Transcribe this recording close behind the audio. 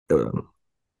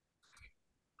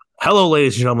Hello,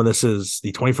 ladies and gentlemen. This is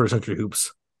the 21st Century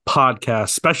Hoops podcast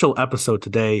special episode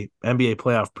today, NBA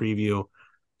playoff preview,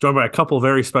 joined by a couple of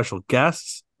very special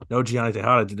guests. No Gianni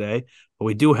Tejada today, but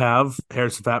we do have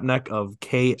Harrison Vapnek of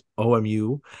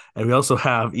KOMU, and we also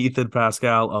have Ethan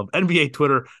Paskal of NBA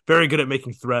Twitter, very good at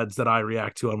making threads that I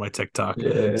react to on my TikTok. So,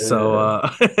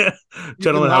 Yeah. You've been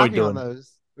gentlemen, how we laughing on doing?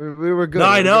 those. We were No, good. We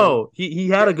I were good. know he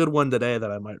had a Get, good one today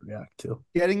that I might react to.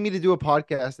 getting me to do a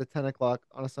podcast at 10 o'clock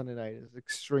on a Sunday night is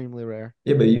extremely rare.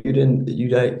 Yeah, but you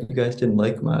guys didn't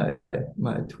like my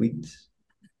tweets.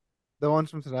 The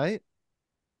ones from tonight,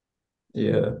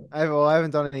 Yeah. I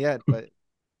haven't done it yet, but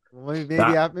maybe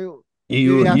That after you maybe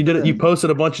you after did it. You this. posted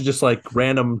a bunch of just like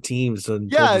random teams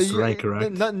and told Yeah, us to rank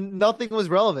correct. nothing was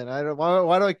relevant. I don't.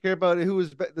 Why do I care about who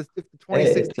was if the Hey,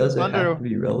 it 2016 doesn't have Thunder? to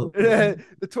be relevant.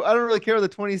 I don't really care about the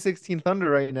 2016 Thunder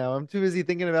right now. I'm too busy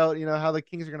thinking about how the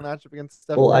Kings are going to match up against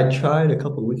Steph Well, I Curry. tried a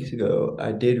couple weeks ago.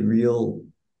 I did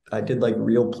like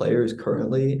real players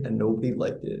currently, and nobody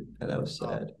liked it, and that was Oh,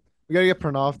 sad. we got to get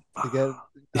Pranav to get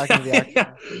back into Yeah, the yeah.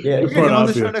 action. Yeah, We're Good gonna get point him on off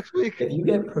the show here. next week. if you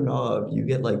get Pranav, you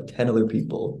get like 10 other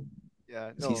people Yeah,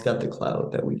 because he's no, got the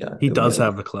clout that we got He that we does got.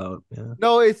 have the clout. Yeah.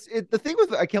 no. The thing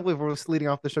with I can't believe we're leading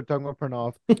off the show talking about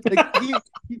Pranav.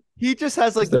 Like he just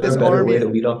has Is like there this a better way army.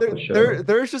 to lead off the show?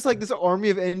 There's just like this army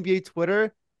of NBA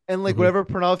Twitter, and like Mhm. whatever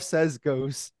Pranav says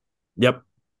goes. Yep.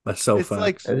 That's so It's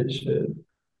like facts. As it should.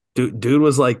 Dude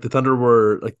was like the Thunder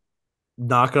were like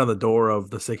knocking on the door of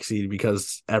the 6 seed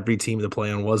because every team the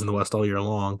play on was in the West all year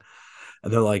long.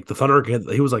 And they're like the Thunder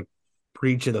he was like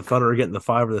preaching the Thunder getting the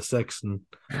 5 or the 6, and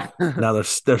now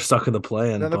they're stuck in the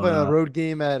play in. then they're But playing a road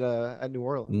game at New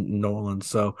Orleans. New Orleans.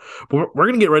 So, but we're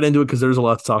gonna get right into it because there's a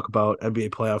lot to talk about. NBA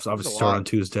playoffs There's a obviously start lot. on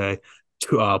Tuesday.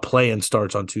 Play-in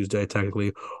starts on Tuesday.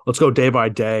 Technically, let's go day by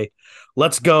day.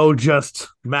 Let's go just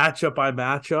matchup by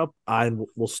matchup. And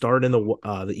we'll start in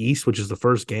the East, which is the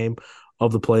first game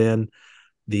of the play-in.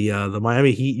 The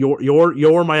Miami Heat.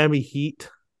 Your Miami Heat.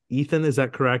 Ethan, is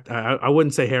that correct? I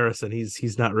wouldn't say Harrison.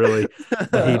 He's not really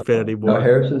a Heat fan No, anymore.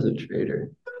 Harrison's a traitor.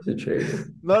 He's a traitor.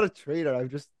 Not a trader. I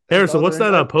have Harrison, what's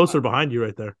other that I poster behind you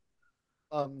right there?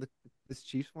 the, this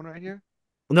Chiefs one right here.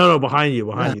 No, behind you,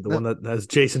 the one that has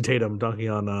Jason Tatum dunking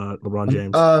on LeBron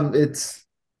James. It's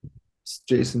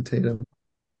Jason Tatum.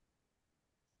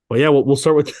 Well, yeah, we'll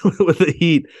start with with the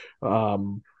Heat,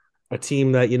 a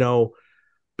team that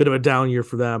bit of a down year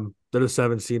for them. They're the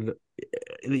 7th seed.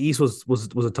 The East was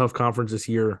a tough conference this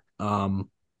year.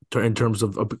 In terms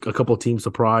of a couple of teams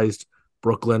surprised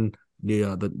Brooklyn,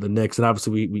 the Knicks, and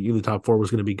obviously we knew the top four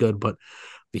was going to be good, but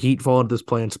the Heat fall into this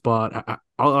playing spot.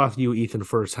 I'll ask you, Ethan,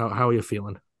 first. How are you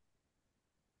feeling?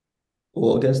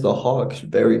 Well, against the Hawks,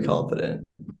 very confident.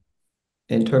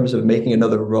 In terms of making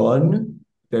another run,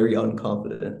 very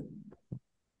unconfident.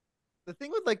 The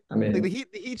thing with I like mean, the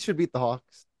Heat should beat the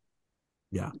Hawks.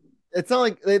 Yeah, It's not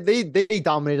like they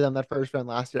dominated them that first round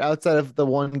last year, outside of the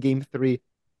one game three,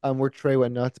 where Trey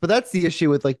went nuts. But that's the issue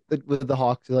with with the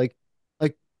Hawks. Like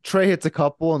Trey hits a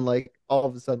couple and like all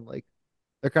of a sudden like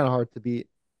they're kind of hard to beat.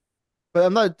 But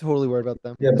I'm not totally worried about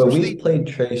them, yeah, but we've especially played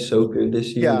Trey so good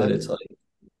this year yeah. that it's like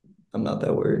I'm not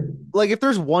that worried. Like if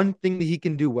there's one thing that he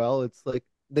can do well, it's like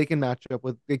they can match up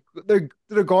with their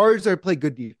guards are play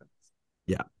good defense.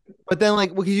 yeah. But then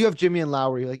like because you have Jimmy and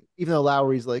Lowry, like even though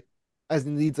Lowry's like as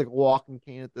needs like a walking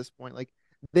cane at this point, like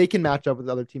they can match up with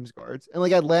other teams' guards. And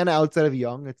like Atlanta outside of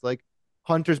Young, it's like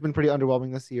Hunter's been pretty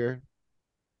underwhelming this year.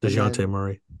 And DeJounte then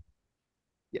Murray.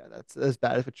 yeah, that's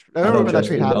bad. If it, I I remember don't when that trust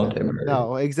trade happened. Dejounte Murray.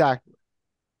 No, exactly.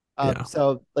 Yeah,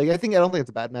 So like I don't think it's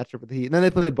a bad matchup with the Heat. And then they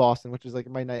played Boston, which is like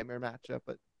my nightmare matchup,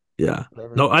 but yeah.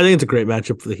 whatever. No, I think it's a great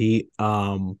matchup for the Heat.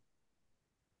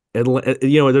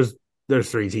 There's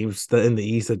three teams that in the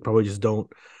East that probably just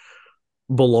don't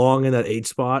belong in that 8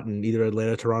 spot, and either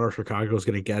Atlanta, Toronto, or Chicago is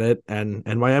going to get it. And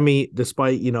Miami,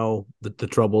 despite the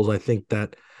troubles, I think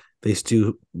that they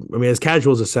still. I mean, as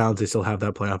casual as it sounds, they still have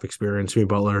that playoff experience. Jimmy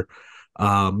Butler,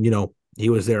 he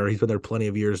was there. He's been there plenty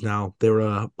of years now. They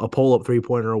were a pull up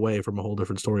 3-pointer away from a whole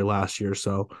different story last year.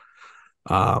 So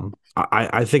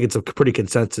I think it's a pretty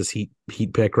consensus Heat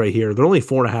pick right here. They're only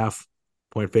 4.5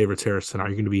 point favorites. Harrison, are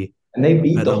you going to be And they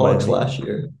beat betting the on Hawks Miami? last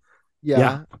year Yeah,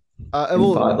 Yeah. And in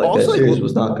well, five. Like that also series like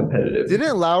was not competitive.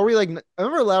 didn't Lowry like I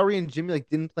remember Lowry and Jimmy like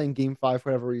didn't play in game five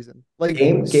for whatever reason. Like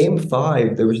Game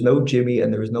five, there was no Jimmy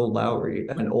and there was no Lowry,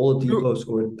 and we were, Oladipo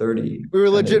scored 30 we were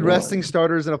and they legit resting won.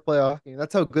 starters in a playoff game.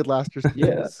 That's how good last year's team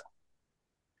Yeah. was.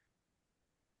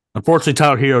 unfortunately,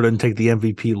 Tyler Hero didn't take the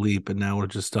MVP leap, and now we're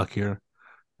just stuck here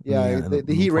Yeah, the in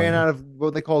the Heat ran play-in. out of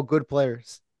what they call good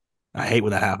players. I hate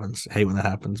when that happens. I hate when that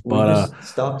happens. We But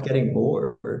just stopped getting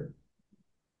more.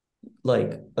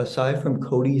 like aside from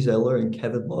Cody Zeller and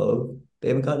Kevin Love, they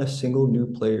haven't gotten a single new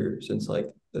player since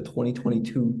like the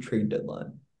 2022 trade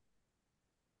deadline.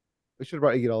 We should have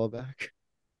brought Iguodala back.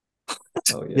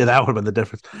 Oh Yeah, yeah, that would have been the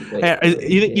difference. Hey, they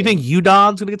you think can't.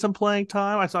 Udon's gonna get some playing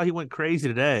time? I saw he went crazy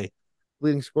today.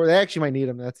 Leading scorer. They actually might need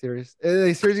him in that series.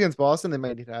 The series against Boston, they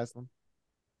might need Haslam.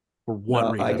 For what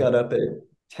No, I reason? got up at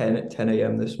 10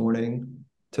 a.m. this morning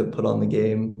to put on the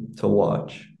game to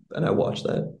watch, and I watched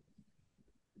that.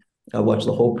 I watched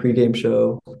the whole pregame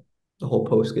show, the whole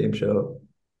postgame show.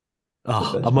 The Oh,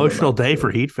 best part of my emotional day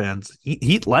for day. Heat fans.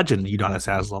 Heat legend Udonis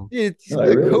Haslam. Yeah, he's No,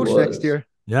 gonna it be a really coach next was. year.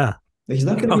 Yeah, He's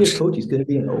not going to be a coach. coach. He's going to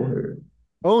be an owner.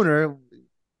 Owner.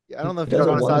 I don't He know if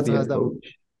doesn't Udonis want to be Haslam a has them.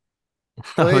 coach.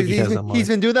 I Well, think he has that he's money.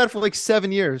 been doing that for like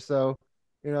 7 years. So,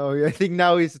 I think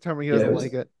now he's determined he Yeah, doesn't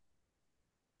like it.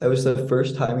 that was the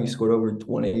first time he scored over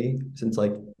 20 since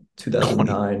like 20.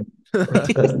 2009 or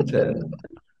 2010.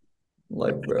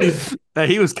 Like, bro.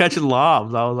 He was catching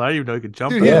lobs. I didn't even know he could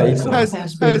jump Dude, that Yeah, high. he So, caught has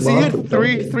fast break has he lob hit for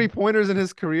three dunking. pointers in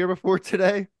his career before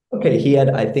today? Okay, he had,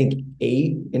 I think,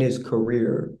 8 in his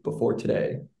career before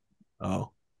today.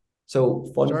 oh,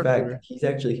 So, fun Sharp fact, shooter. he's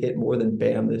actually hit more than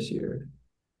Bam this year.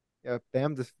 Yeah,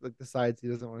 Bam just like decides he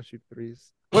doesn't want to shoot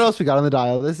threes. What else we got on the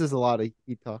dial? This is a lot of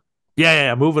Heat talk.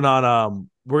 yeah. Moving on.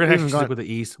 We're gonna We even actually stick got with the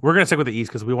East. We're gonna stick with the East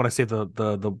because we want to save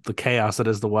the chaos that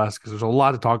is the West because there's a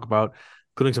lot to talk about,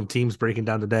 including some teams breaking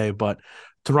down today. But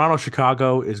Toronto,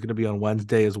 Chicago is going to be on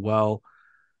Wednesday as well.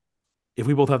 If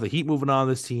we both have the Heat moving on,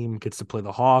 this team gets to play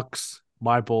the Hawks.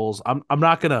 My Bulls. I'm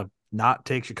not gonna not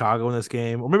take Chicago in this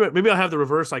game, or maybe I'll have the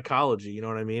reverse psychology. You know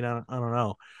what I mean? I don't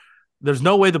know. There's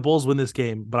no way the Bulls win this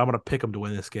game, but I'm going to pick them to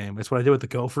win this game. That's what I did with the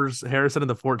Gophers, Harrison, in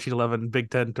the 14-11 Big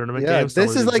Ten tournament yeah, game. So I'm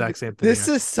this going to is do the like exact same thing this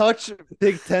here. is such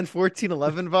Big Ten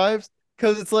 14-11 vibes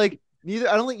because it's like neither.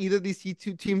 I don't think either of these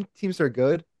teams are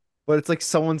good, but it's like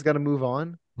someone's got to move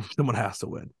on. Someone has to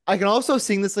win. I can also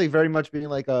see this like very much being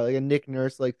like a Nick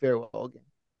Nurse like farewell game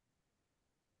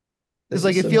because This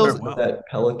like is it similar feels to Farewell. that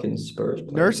Pelicans Spurs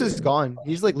playing Nurse is game. gone.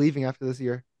 He's like leaving after this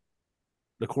year.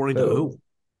 According to who? Oh,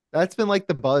 That's been like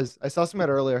the buzz. I saw some of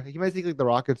that earlier. He might take like the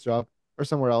Rockets job or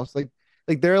somewhere else. Like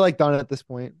they're like done at this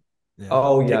point. Yeah.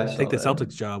 oh yeah, I Take saw the that.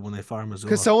 Celtics job when they fire Because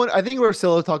Missoula. someone, I think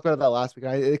Rosillo talked about that last week.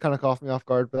 It kind of caught me off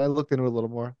guard, but I looked into it a little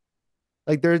more.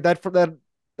 Like they're that for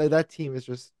that team is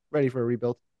just ready for a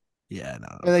rebuild. Yeah, no,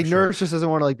 And for like sure. Nurse just doesn't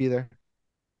want to like be there.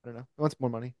 I don't know. He wants more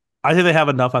money. I think they have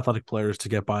enough athletic players to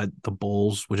get by the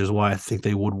Bulls, which is why I think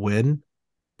they would win.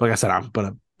 But like I said, I'm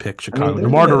going to pick I mean, Chicago. they're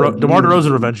gonna DeMar DeRozan use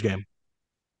revenge game.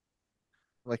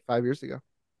 Like 5 years ago.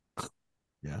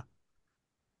 Yeah.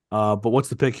 But what's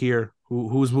the pick here?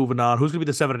 Who's moving on? Who's gonna be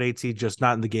the 7 and 8 seed? Just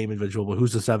not in the game individual, but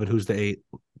who's the 7? Who's the 8?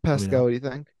 Let me Pascal, know. what do you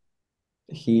think?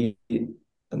 Heat,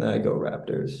 and then I go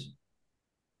Raptors.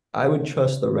 I would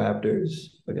trust the Raptors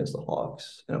against the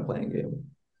Hawks in a playing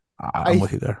game. I'm I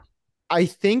with you there. I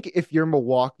think if you're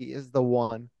Milwaukee is the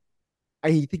one,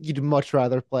 I think you'd much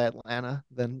rather play Atlanta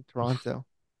than Toronto.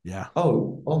 Yeah.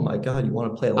 Oh my God, you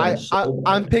want to play Atlanta so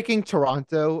I'm bad. picking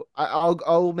Toronto.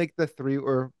 I'll make the three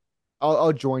or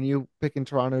I'll join you picking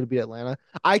Toronto to beat Atlanta.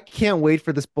 I can't wait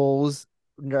for this Bulls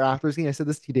Raptors game. I said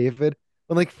this to David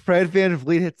when like Fred Van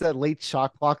Vliet hits that late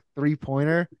shot clock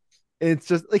 3-pointer. It's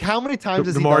just like how many times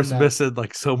has he done DeMar's that? missing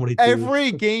like so many twos.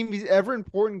 Every game, every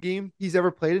important game he's ever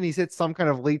played in, he's hit some kind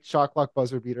of late shot clock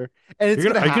buzzer beater, and it's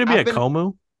You're gonna gonna are you gonna be at happen.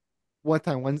 Como? What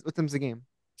time? What time's the game?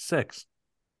 6.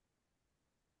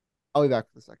 I'll be back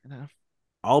for the second half.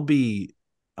 I'll be.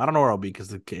 I don't know where I'll be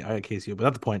because I got KCU, but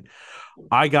that's the point.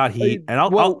 I got Heat, Like, and I'll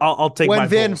I'll well, I'll, I'll take my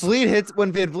Bulls.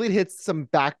 When Van Vliet hits some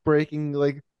back-breaking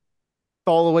like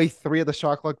all the way three of the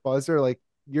shot clock buzzer, like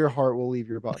your heart will leave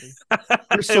your body.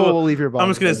 Your soul Well, will leave your I'm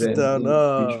just body. gonna Fred sit Van down.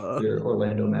 Vliet, future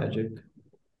Orlando Magic.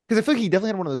 Because I feel like he definitely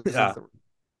had one of those against Yeah.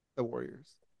 the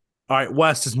Warriors. All right,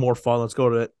 West is more fun. Let's go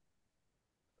to it.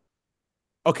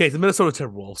 Okay, the Minnesota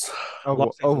Timberwolves,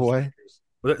 Los Oh Angeles boy.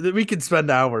 Lakers. We can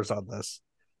spend hours on this.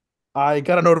 I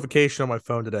got a notification on my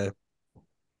phone today.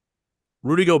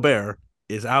 Rudy Gobert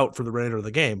is out for the remainder of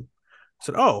the game. I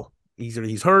said, "Oh, either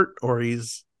he's hurt or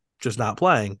he's just not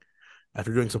playing."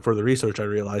 After doing some further research, I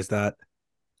realized that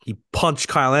he punched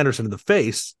Kyle Anderson in the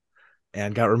face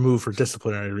and got removed for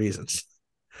disciplinary reasons.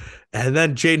 And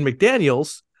then Jaden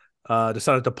McDaniels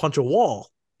decided to punch a wall.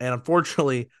 And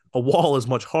unfortunately, a wall is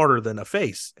much harder than a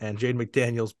face. And Jaden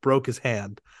McDaniels broke his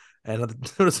hand. And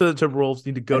the Minnesota Timberwolves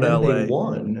need to go And to then they LA.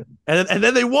 won. And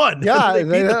then they won. And then Yeah, they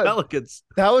beat the Pelicans.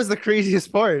 that was the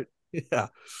craziest part. Yeah.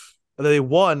 And then they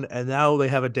won. And now they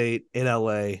have a date in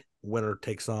LA. Winner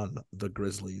takes on the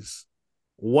Grizzlies.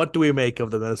 What do we make of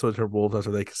the Minnesota Timberwolves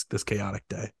after this chaotic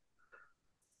day?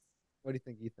 What do you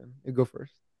think, Ethan? You go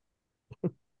first.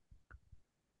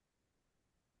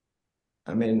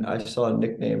 I mean, I saw a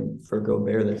nickname for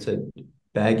Gobert that said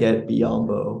Baguette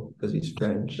Biombo because he's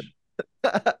French.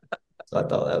 So I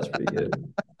thought that was pretty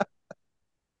good.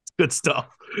 Good stuff.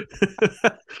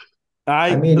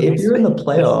 I I mean, if you're in the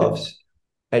playoffs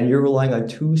and you're relying on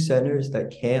two centers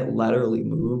that can't laterally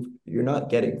move, you're not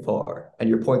getting far. And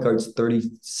your point guard's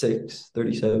 36,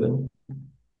 37.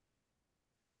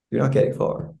 You're not getting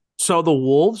far. so the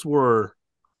Wolves were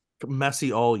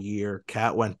messy all year.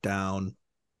 Cat went down,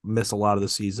 missed a lot of the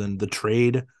season. The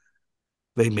trade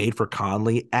they made for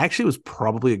Conley actually was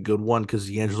probably a good one because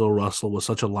D'Angelo Russell was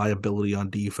such a liability on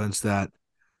defense that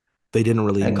they didn't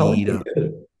really And Conley's need. pretty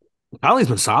good. Conley's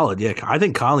been solid. Yeah, I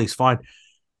think Conley's fine.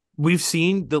 We've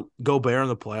seen the Gobert in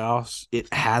the playoffs.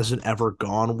 It hasn't ever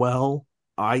gone well.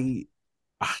 I,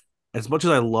 as much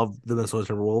as I love the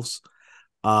Minnesota Timberwolves,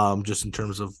 just in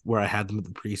terms of where I had them in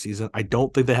the preseason, I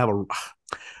don't think they have a.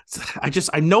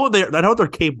 I know I know what they're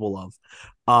capable of.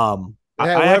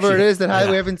 Yeah, I whatever it actually, is that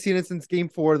we yeah, haven't seen it since Game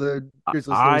 4 of the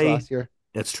Grizzlies series I last year.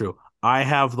 That's true. I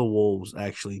have the Wolves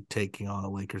actually taking on the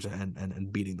Lakers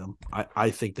and beating them.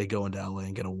 I think they go into LA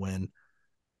and get a win.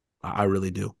 I really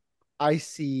do. I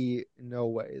see no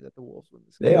way that the Wolves win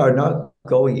this They game. are not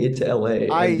going into LA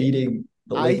and I beating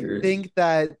the I Lakers. think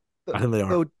that I think they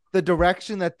are. the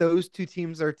direction that those two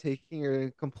teams are taking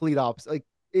are complete opposite. Like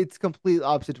it's complete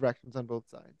opposite directions on both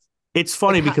sides. It's Like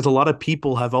funny because a lot of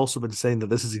people have also been saying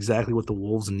that this is exactly what the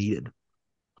Wolves needed.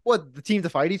 what the team to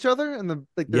fight each other and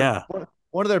they're Yeah.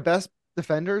 one of their best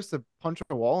defenders to punch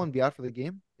a wall and be out for the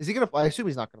game. Is he gonna play? I assume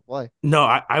he's not gonna play. No,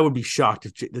 I would be shocked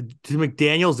if the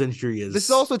McDaniel's injury This is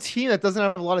is. also a team that doesn't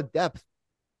have a lot of depth.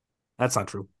 That's not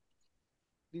true.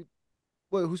 Wait,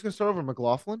 who's gonna start over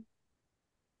McLaughlin?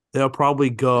 They'll probably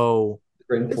go.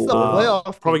 Bryn This is a Forbes,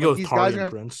 playoff Probably game. go Like with these guys are Tarian gonna.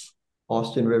 Prince.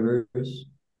 Austin Rivers.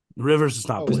 Rivers does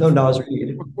not Oh, There's play no for Nas them.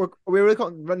 Reed. we're really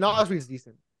calling Nas Reed's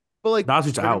decent, but like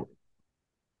Nasri's they're gonna. out.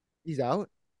 He's out.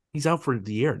 He's out for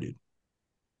the year, dude.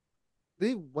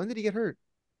 When did he get hurt?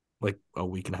 Like a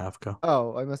week and a half ago.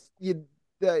 Oh, I must.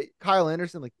 Kyle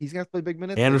Anderson, like he's gonna have to play big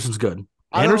minutes. Like Anderson's good.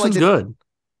 I don't like Anderson's the. good,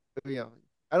 You know,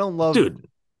 I don't love dude.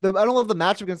 I don't love the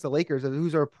matchup against the Lakers, who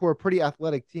are a pretty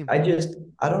athletic team. I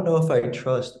don't know if I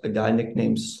trust a guy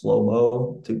nicknamed Slow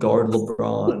Mo to guard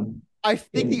LeBron I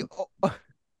think in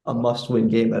a must-win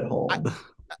game at home.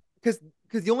 because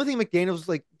the only thing McDaniels was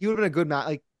like he would have been a good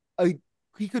match a,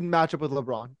 he could match up with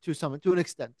LeBron to an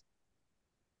extent.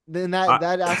 Then I,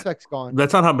 that aspect's gone.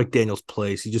 that's not how McDaniel's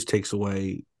plays. He just takes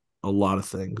away a lot of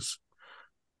things.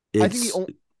 I think It's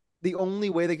the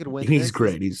only way they could win he's this is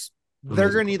great. He's they're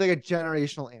amazing. gonna need like a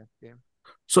generational ant game.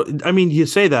 So I mean, you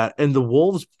say that, and the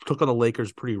Wolves took on the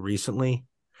Lakers pretty recently.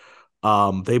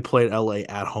 They played LA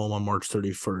at home on March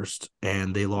 31st,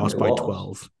 and they And lost they by lost.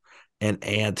 12. And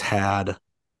Ant had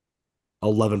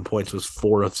 11 points, was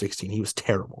 4 of 16. He was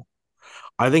terrible.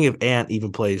 I think if Ant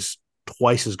even plays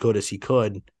twice as good as he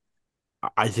could,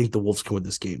 I think the Wolves can win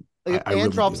this game. Like if I Ant really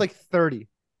drops do. like 30,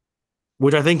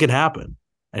 Which I think can happen.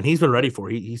 And he's been ready for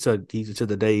it. He said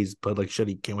the day he's played like shit,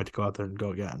 he can't wait to go out there and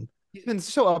go again. he's been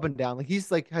so up and down. Like he's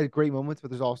like had great moments,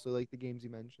 but there's also like the games you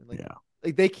mentioned. Yeah.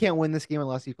 Like they can't win this game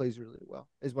unless he plays really well,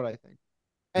 is what I think.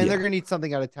 And they're Yeah. gonna need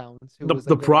something out of Towns, who The was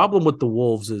the like very up. problem with the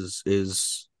Wolves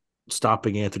is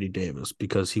stopping Anthony Davis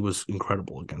because he was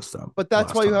incredible against them But that's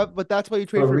last why you time. have. But that's why you But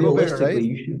trade for Gobert, realistically,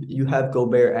 right? you have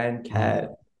Gobert and Mhm.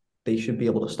 Cat. They should be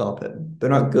able to stop him.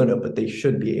 They're not gonna, but they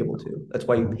should be able to. That's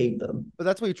why you paid them. But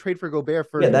that's why you trade for Gobert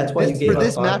Yeah, that's why you for gave up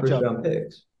this five first matchup. round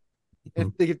picks. If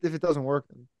Mhm. if it doesn't work,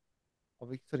 then I'll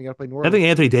be setting up play New I think Orleans.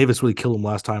 Anthony Davis really killed him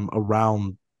last time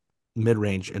around mid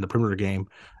range in the perimeter game, and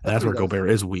That's that's what where he does. Gobert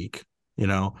is weak. You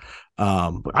know,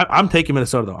 but I'm taking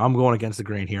Minnesota though. I'm going against the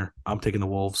grain here. I'm taking the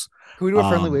Wolves. Can we do a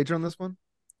friendly Um, wager on this one?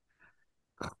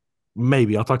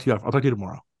 maybe I'll talk to you. I'll talk to you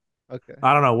tomorrow. Okay.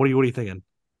 I don't know. What are you thinking?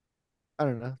 I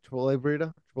don't know. Chipotle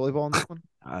burrito, Chipotle ball on this one.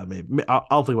 Maybe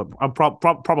I'll think about. I'm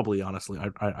probably honestly.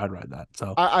 I'd ride that.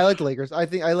 So I like the Lakers. I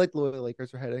think I like the way the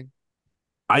Lakers are heading.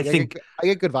 I Like think I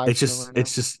get good vibes from them right now.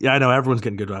 it's just yeah. I know everyone's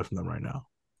getting good vibes from them right now.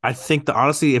 I think that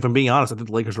honestly, if I'm being honest, I think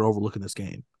the Lakers are overlooking this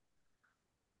game.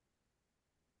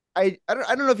 I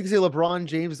don't know if you can say LeBron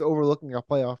James is overlooking a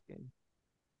playoff game.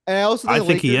 And I also think I the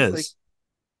think he Lakers like is.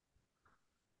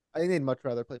 I think they'd much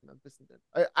rather play Memphis than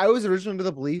did. I was originally under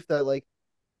the belief that like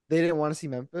they didn't want to see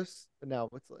Memphis, but now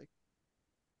it's like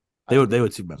I think They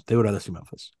would see Memphis. They would rather see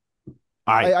Memphis.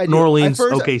 All right, I New do. At Orleans,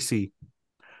 first OKC.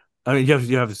 I mean,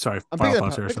 you have. Sorry, I'm final picking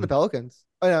thoughts, picking the Harrison. Pelicans.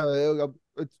 I know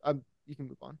you can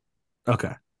move on.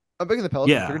 Okay, I'm picking the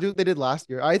Pelicans. They're yeah, gonna do what they did last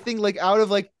year. I think like out of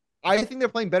like I think they're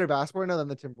playing better basketball right now than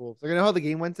the Timberwolves. Like I know how the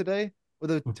game went today, where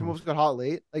the Mhm. Timberwolves got hot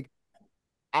late. Like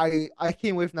I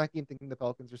came away from that game thinking the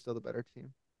Pelicans are still the better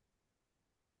team.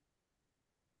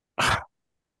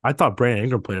 I thought Brandon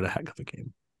Ingram played a heck of a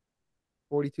game,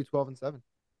 42, 12, and 7.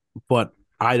 but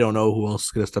I don't know who else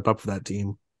is going to step up for that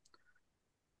team.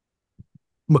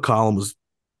 McCollum was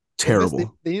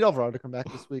terrible. They need Alvarado to come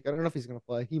back this week. I don't know if he's gonna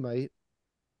play. He might.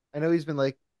 I know he's been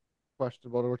like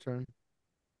questionable to return.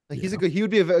 Like he's a Yeah. good. He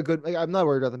would be a good. Like, I'm not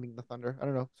worried about them being the Thunder. I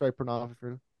don't know. Sorry, Pranav,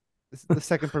 for this is the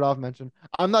second Pranav mention.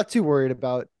 I'm not too worried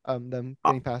about them Uh,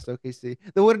 getting past OKC.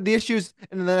 The issues,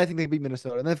 and then I think they beat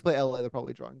Minnesota, and then if they play LA, they're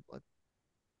probably drawing blood.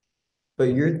 But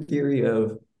your theory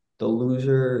of the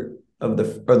loser of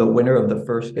the or the winner of the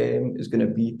first game is going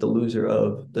to beat the loser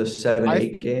of the seven I've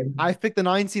eight game, I've picked the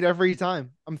 9 seed every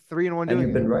time. I'm 3-1 and doing you've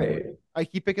it. been right. I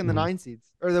keep picking the Mhm. 9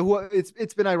 seeds, or the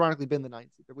it's been ironically been the 9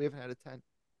 seed. We haven't had a 10.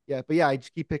 Yeah, but yeah, I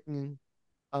just keep picking.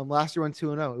 Last year went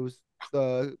 2-0. It was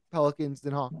the Pelicans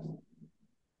and Hawks.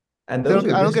 And those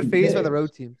are I don't get risky phased by the road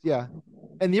picks. teams. Yeah,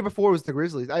 and the year before was the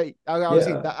Grizzlies. Yeah, I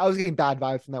was getting bad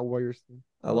vibes from that Warriors team.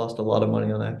 I lost a lot of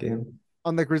money on that game.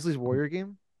 On the Grizzlies Warrior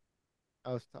game,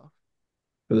 that was tough.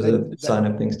 It was That a that, sign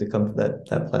of things to come for that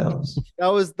playoffs. that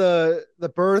was the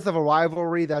birth of a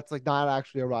rivalry that's like not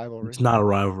actually a rivalry. It's not a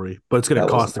rivalry, but it's going to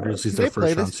That was cost the not. Grizzlies Can their they play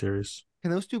first round this? series.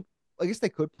 Can those two? I guess they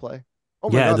could play. Oh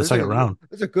my Yeah, god, the second round.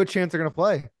 there's a good chance they're gonna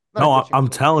play. Not a No, good chance. I'm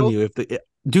But telling you, if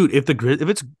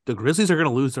it's the Grizzlies are going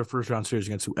to lose their first round series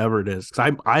against whoever it is,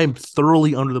 because I'm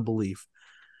thoroughly under the belief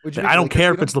would you that pick I the don't Lakers care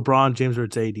to if beat it's them? LeBron James or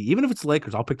it's AD. Even if it's the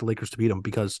Lakers, I'll pick the Lakers to beat them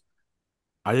because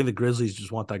I think the Grizzlies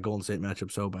just want that Golden State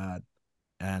matchup so bad,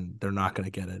 and they're not going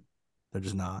to get it. They're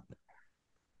just not.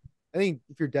 I think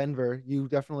if you're Denver, you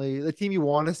definitely the team you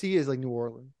want to see is like New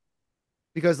Orleans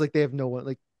because like they have no one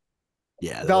like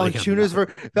Yeah, they like have Valanciunas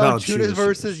nothing. ver- Valanciunas Valanciunas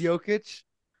versus is Jokic.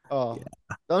 Oh,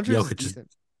 yeah. Valanciunas is Jokic is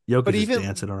decent, but Jokic is even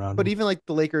dancing around but him. even like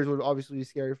the Lakers would obviously be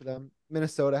scary for them.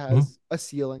 Minnesota Mhm. has a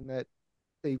ceiling that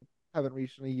they haven't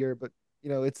reached in a year, but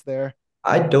it's there.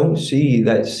 I don't see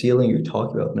that ceiling you're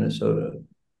talking about, Minnesota.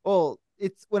 Well,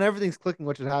 it's when everything's clicking,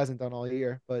 which it hasn't done all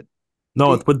year, but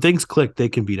No, it when things click, they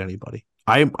can beat anybody.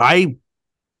 I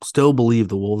still believe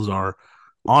the Wolves are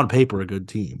on paper a good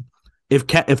team. If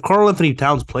Carl Anthony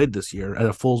Towns played this year at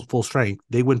a full strength,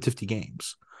 they win 50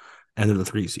 games and they're the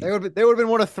 3 seed. they would have been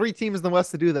one of 3 teams in the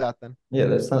West to do that then. Yeah,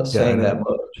 that's not Yeah, I saying that know.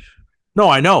 much. No,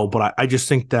 I know, but I just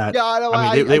think that Yeah, I know. I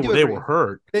mean I do they were agree.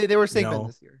 hurt, They were you segmented know.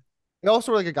 this year. They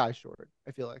also were like a guy short.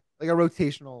 I feel like a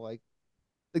rotational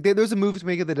there's a move to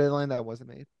make at the deadline that wasn't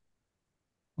made.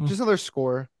 Hmm. Just another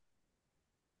score.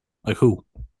 Like who?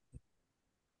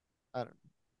 I don't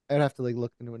know. I'd have to like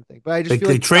look into anything, but I just They feel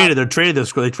they like that. traded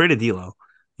they traded D'Lo.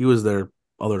 He was their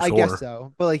other I guess scorer.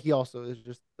 so, but like he also is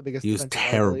just the biggest He was defensive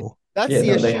liability. terrible. That's Yeah, the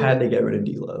no, they issue. had to get rid of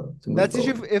D'Lo to move That's the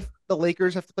issue forward. if the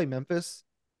Lakers have to play Memphis,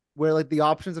 where like the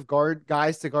options of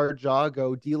guys to guard Ja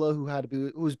go D'Lo,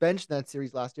 who was benched in that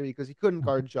series last year because he couldn't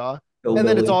guard Ja, Bill Billy.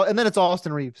 and then it's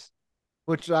Austin Reeves,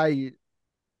 which I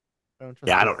don't trust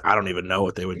Yeah, Reeves. I don't even know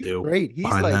what they would He's do great.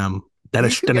 behind them. He's gonna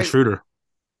Dennis get Schroeder.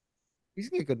 he's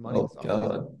gonna get good money Oh this offseason.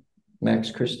 God,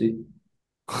 Max Christie,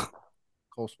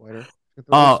 Cole Swider.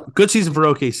 Good season for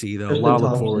OKC though. A lot Tristan to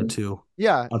look forward Thompson. to.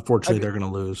 Yeah, Unfortunately, I they're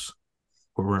gonna lose.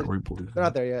 they're We believe not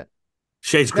that. there yet.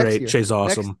 Shay's Next great. year, Shay's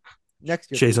next awesome.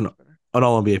 next year they'll Shay's be much better. an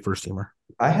All NBA first teamer.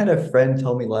 I had a friend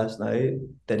tell me last night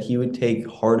that he would take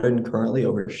Harden currently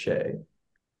over Shea,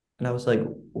 and I was like,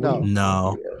 "What are No, you talking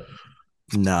No, about?"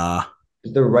 nah.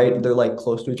 They're right. They're like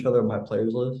close to each other on my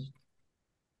players list.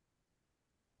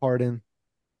 Harden.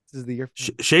 This is the year for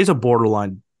him. Shay's a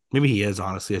borderline. Maybe he is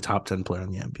honestly a top 10 player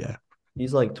in the NBA.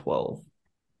 He's like 12.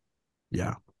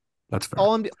 Yeah, that's fair.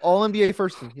 All NBA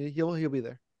first team. He'll be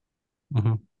there.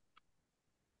 Mhm.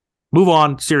 Move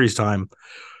on. Series time.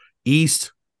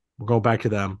 East. We're going back to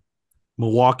them.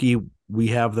 Milwaukee. We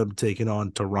have them taking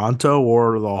on Toronto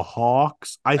or the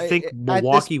Hawks. I think At this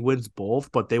Milwaukee wins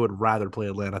both, but they would rather play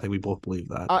Atlanta. I think we both believe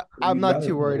that. I'm We'd not rather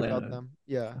too play worried about Atlanta. them.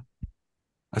 Yeah.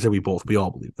 I said we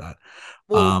all believe that.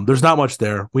 Well, There's not much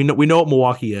there. We know what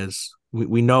Milwaukee is.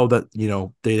 We know that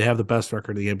they have the best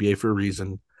record in the NBA for a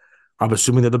reason. I'm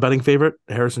assuming they're the betting favorite.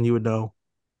 Harrison, you would know.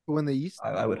 to win the East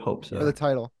I would hope or the so.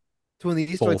 title. To win the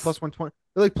East, they're like Both. plus 120.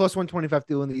 They're like plus 125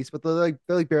 to win the East, but they're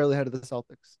like barely ahead of the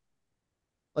Celtics.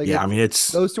 Like Yeah, I mean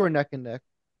it's those two are neck and neck.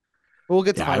 But we'll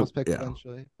get to yeah, finals picks yeah.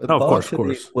 eventually. The But Oh, of course, Bucks of are the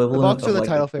course. the equivalent Bucks are of the like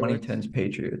the title favorites. 2010s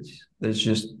Patriots. It's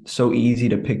just so easy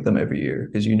to pick them every year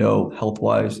because health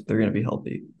wise they're going to be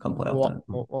healthy come playoff time.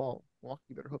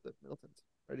 Milwaukee better hope that Middleton's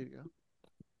ready to go.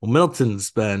 Well,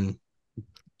 Middleton's been,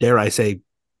 dare I say,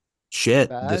 shit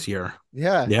Bad. this year.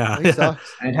 Yeah. Yeah, He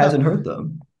sucks. And it hasn't hurt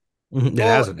them. it Well,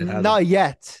 hasn't. It hasn't. not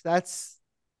yet.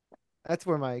 That's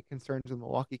where my concerns with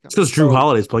Milwaukee come It's because in. Drew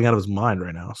Holiday's playing out of his mind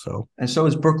right now. So And so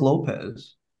is Brooke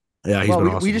Lopez. yeah, he's Well, been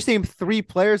we awesome. just named 3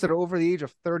 players that are over the age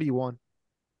of 31.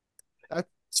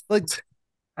 Like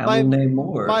I will my name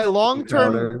my more. long Jay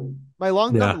term, Crowder. my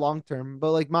long not Yeah. long term,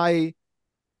 but like my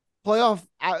playoff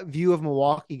view of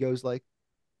Milwaukee goes like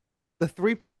the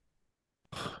three.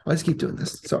 I just keep doing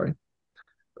this. Sorry.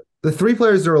 The three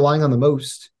players they're relying on the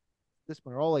most this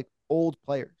point are all like old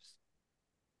players.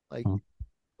 Like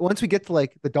once we get to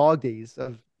like the dog days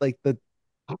of like the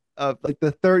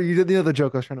third, you know the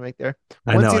joke I was trying to make there.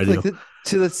 I Once know you I get to like do.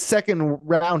 to the second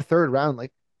round, third round,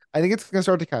 like I think it's gonna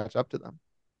start to catch up to them.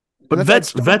 But And the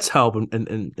fact vets help in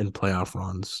playoff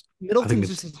runs. I think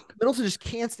it's Middleton just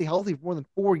can't stay healthy for more than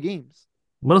 4 games.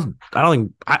 Middleton.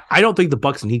 I don't think the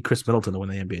Bucks need Chris Middleton to win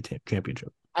the NBA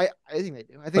championship. I think they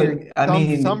do. I think But they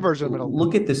I some mean, version of Middleton.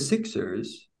 look at the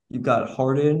Sixers. You've got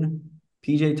Harden,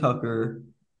 PJ Tucker,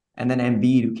 and then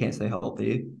Embiid who can't stay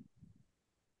healthy.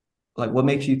 Like, what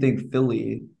makes you think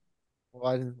Philly? Well,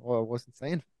 I didn't. Well, I wasn't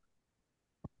saying.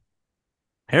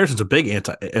 Harrison's a big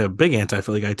anti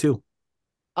Philly guy too.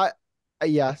 I,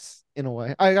 yes, in a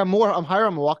way. I'm higher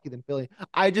on Milwaukee than Philly.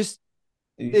 I just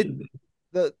You it should be.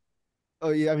 the oh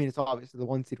yeah. I mean, it's obviously the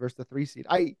 1 seed versus the 3 seed.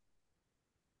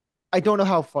 I don't know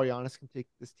how far Giannis can take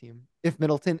this team. If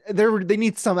Middleton, they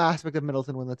need some aspect of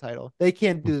Middleton win the title. They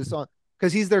can't do this on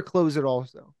because he's their closer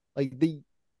also. Like they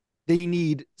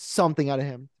need something out of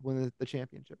him to win the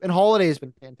championship. And Holiday has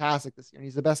been fantastic this year. And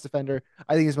he's the best defender.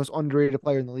 I think he's the most underrated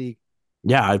player in the league.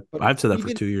 Yeah, But I've said that for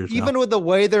even 2 years now. even with the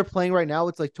way they're playing right now,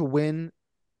 it's like to win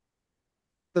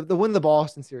the win the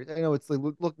Boston series. I know it's like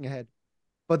looking ahead,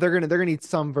 but they're gonna need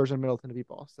some version of Middleton to beat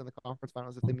Boston in the conference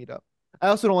finals if they meet up. I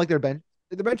also don't like their bench.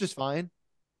 Their bench is fine.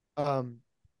 Um,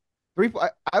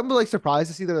 I'm like surprised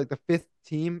to see they're like the fifth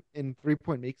team in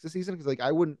 3-point makes this season because like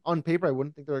I wouldn't on paper I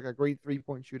wouldn't think they're like a great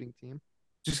 3-point shooting team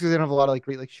just because they don't have a lot of like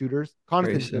great like shooters.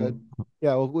 Connaughton's good, Grayson.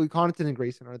 yeah. Well, Connaughton and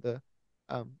Grayson are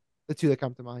um the two that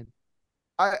come to mind.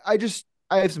 I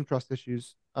have some trust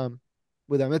issues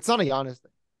with them. It's not a Giannis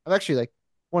thing. I'm actually like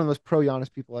one of the most pro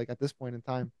Giannis people like at this point in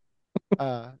time.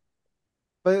 Uh,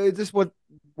 but it's just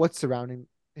what's surrounding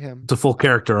him. It's a full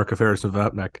character arc of Harrison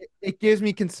Vapnek. It gives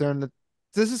me concern that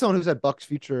this is someone who's had Bucks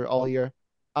future all year.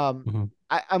 Um, Mm-hmm.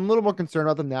 I'm a little more concerned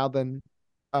about them now than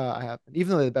I have been,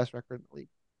 even though they're the best record in the league.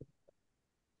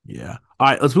 Yeah. All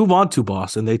right, let's move on to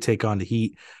Boston. They take on the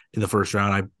Heat in the first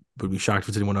round. I would be shocked if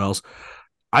it's anyone else.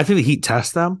 I think the Heat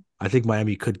test them. I think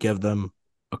Miami could give them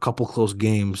a couple close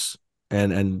games.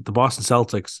 And the Boston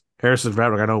Celtics, Harrison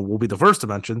Vapnek, I know will be the first to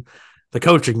mention the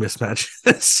coaching mismatch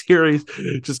this series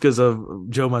just because of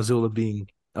Joe Mazzulla being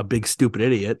a big stupid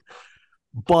idiot.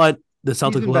 But the He's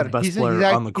Celtics been will have the better. best player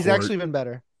on the He's court. actually been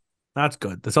better. That's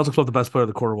good. The Celtics will have the best player of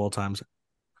the court of all times.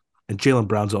 And Jaylen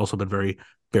Brown's also been very,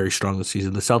 very strong this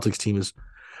season. The Celtics team is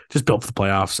just built for the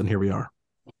playoffs, and here we are.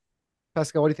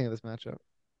 Pascal, what do you think of this matchup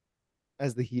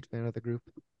as the Heat fan of the group?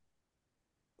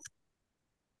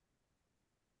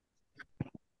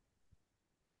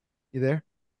 You there?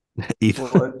 Ethan.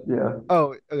 What? Yeah.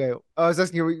 Oh, okay. I was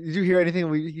asking you, did you hear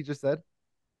anything he just said?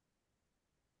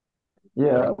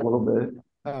 Yeah, a little bit.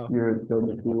 Oh, You're going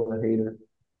to be a hater.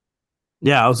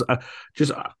 Yeah, I was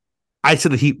just I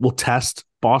said the Heat will test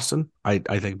Boston. I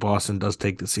think Boston does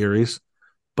take the series,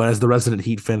 but as the resident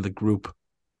Heat fan of the group,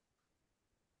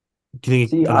 do you think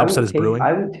See, an upset is brewing?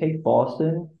 I would take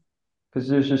Boston because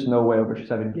there's just no way over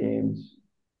 7 games.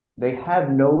 They have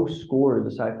no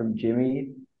scores aside from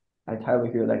Jimmy and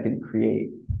Tyler here that can create.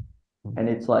 And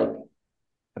it's like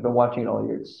I've been watching it all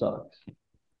year. It sucks.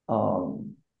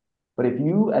 Um, but if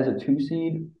you as a 2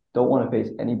 seed don't want to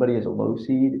face anybody as a low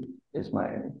seed, it's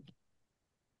Miami.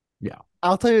 Yeah.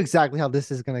 I'll tell you exactly how this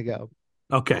is gonna go.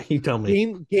 Okay, you tell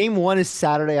me. Game one is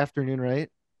Saturday afternoon, right?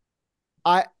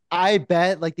 I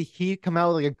bet like the Heat come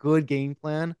out with like a good game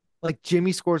plan. Like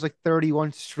Jimmy scores like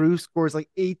 31, Strus scores like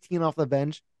 18 off the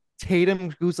bench. Tatum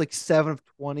goes like 7 of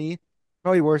 20,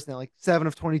 probably worse than that, like 7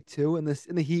 of 22 in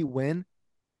the Heat win.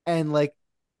 And like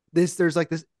there's like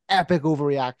this epic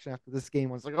overreaction after this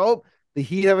game. It's like, oh, the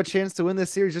Heat have a chance to win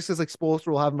this series just because like Spoelstra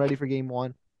will have them ready for game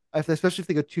one. Especially if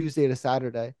they go Tuesday to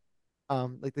Saturday.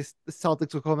 Like the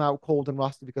Celtics will come out cold and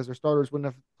rusty because their starters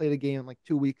wouldn't have played a game in like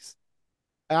 2 weeks.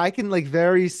 I can like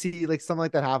very see like something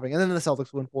like that happening, and then the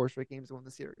Celtics win 4 straight games to win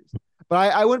the series.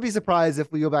 But I wouldn't be surprised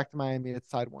if we go back to Miami and it's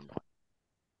tied 1-1.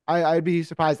 I'd be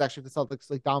surprised actually if the Celtics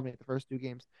like dominate the first 2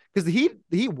 games because the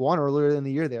Heat won earlier in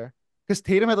the year there because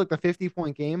Tatum had like the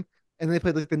 50-point game and they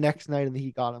played like the next night and the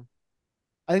Heat got him.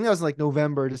 I think that was in, like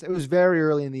November. Just it was very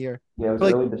early in the year. Yeah, it was But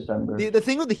like early December. the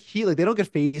thing with the Heat, like they don't get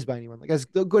phased by anyone. Like as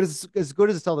good as the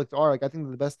Celtics are, like I think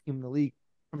they're the best team in the league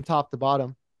from top to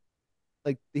bottom.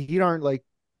 Like the Heat aren't like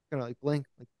gonna like blink.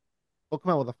 Like they'll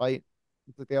come out with a fight,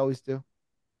 like they always do.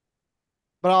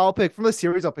 But I'll pick from the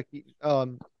series. I'll pick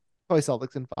probably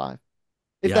Celtics in 5.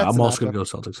 if Yeah, that's I'm the also gonna matchup. go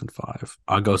Celtics in five.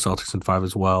 I'll go Celtics in five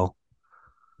as well.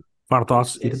 Final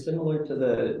thoughts, It's Ethan? similar to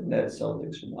the Nets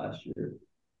Celtics from last year,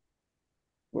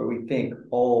 where we think,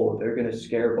 oh, they're gonna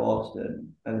scare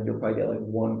Boston, and then you'll probably get like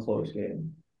one close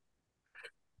game.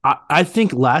 I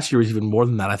think last year was even more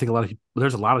than that. I think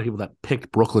there's a lot of people that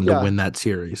picked Brooklyn to Yeah, win that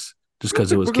series just people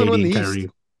because it picked was Brooklyn to win KD the and East. Kyrie.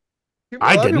 A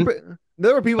I lot of didn't.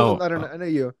 there were people. Oh, I don't know. I know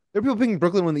you. There were people picking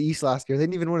Brooklyn to win the East last year. They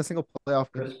didn't even win a single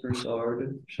playoff game. Chris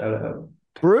Broussard, shout out.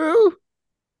 Brew.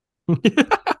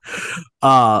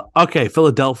 okay,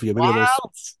 Philadelphia, maybe the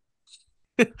most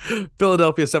Wow.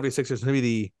 Philadelphia 76ers, maybe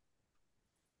the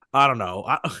I don't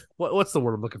know. What's the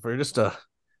word I'm looking for? Just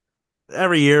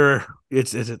every year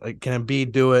it's like can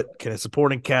Embiid do it? Can a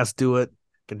supporting cast do it?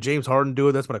 Can James Harden do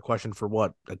it? That's been a question for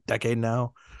what, a decade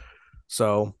now.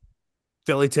 So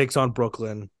Philly takes on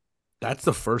Brooklyn. That's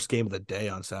the first game of the day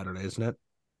on Saturday, isn't it?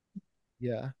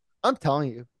 Yeah, I'm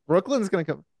telling you, Brooklyn's gonna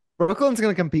come. Brooklyn's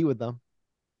gonna compete with them.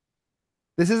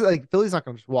 This is like Philly's not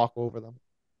gonna just walk over them.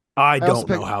 I also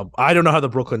picked I don't know how the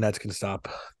Brooklyn Nets can stop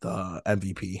the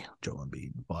MVP Joel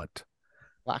Embiid, but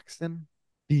Claxton,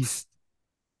 Beast,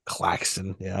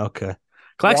 Claxton, yeah, okay.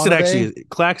 Wanabe,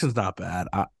 Claxton's not bad.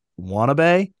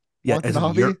 Wanabe, yeah,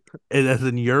 Watanabe. As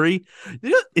in Yuri.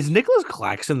 Is Nicholas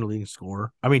Claxton the leading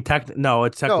scorer? I mean, no,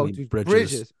 it's No, technically dude, Bridges.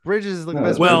 Bridges. Bridges is like the No,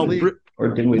 it's best player in the Well, Bridges league. or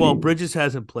Dinwiddie. Bridges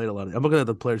hasn't played a lot. I'm looking at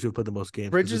the players who played the most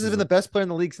games because Bridges this has is been the a best player in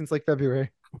the league since like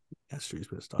February. that's true. He's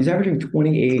been a He's star. averaging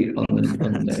 28 on the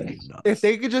That's Nets. If nuts.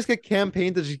 they could just get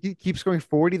campaign to just keep scoring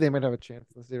 40, they might have a chance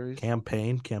in the series.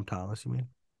 Cam Thomas, you mean?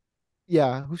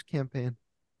 Yeah, who's campaign?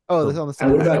 Oh, The this on the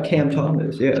And Suns what bench. about Cam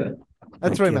Thomas? Yeah.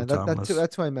 That's what I Cam meant. Thomas.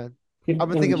 That's what I meant. He I've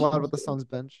been only thinking a lot about the started. Suns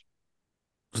bench.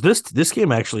 So this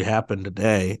game actually happened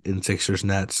today in Sixers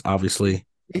Nets. Obviously,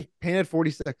 Payne at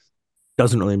 46.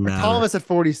 doesn't really Or matter. Thomas at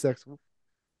 46.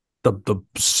 The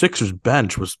Sixers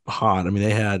bench was hot. I mean,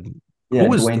 they had Yeah,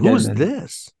 Dwayne who is Dedman.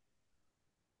 this?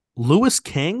 Lewis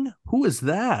King? Who is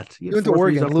that? He He had went to four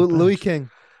threes Oregon. off the Louis bench. King.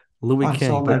 Louis I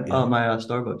saw King, him but at yeah, my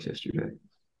Starbucks yesterday.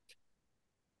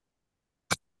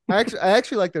 I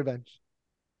actually like their bench.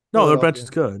 no, their bench Philadelphia. is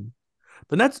good.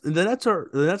 The Nets and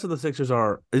the Sixers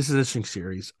are. This is an interesting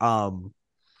series.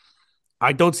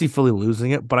 I don't see Philly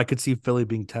losing it, but I could see Philly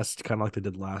being tested kind of like they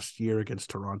did last year against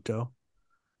Toronto,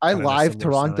 I kind of in a live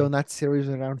similar Toronto in setting. that series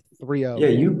around Yeah, 3-0.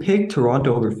 you picked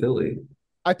Toronto over Philly.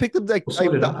 I picked them like Well, so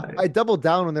did I. I doubled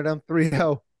down when they're down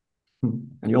 3-0.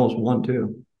 And you almost won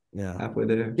too, Yeah, halfway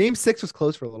there. Game 6 was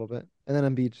close for a little bit, and then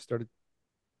Embiid just started.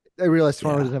 I realized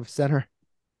Toronto yeah, didn't have a center.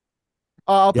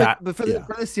 I'll pick, yeah, but yeah.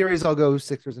 for this series, I'll go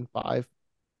Sixers in 5.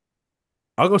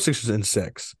 I'll go Sixers in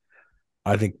six.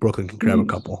 I think Brooklyn can Give grab a me,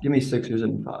 couple. give me Sixers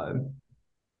in 5.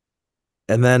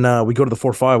 And then we go to the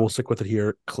 4-5. We'll stick with it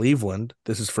here. Cleveland.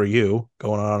 This is for you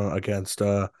going on against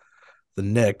the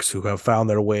Knicks, who have found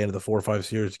their way into the 4-5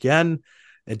 series again,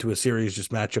 into a series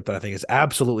just matchup that I think is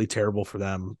absolutely terrible for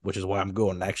them, which is why I'm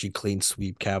going to actually clean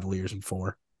sweep Cavaliers in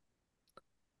 4.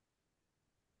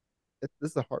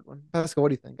 This is a hard one. Pascal, what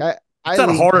do you think? It's I not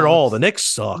lean hard at all. The Cavs. Knicks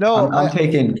suck. No, I'm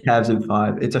taking Cavs in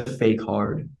 5. It's a fake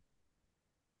hard.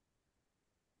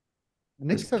 The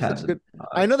It's Knicks have such Cavs a in good.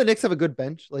 I 5. know the Knicks have a good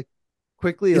bench. Like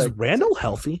quickly, Is like Randall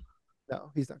healthy?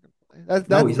 no, he's not gonna play.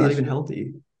 No, That's he's the not even issue.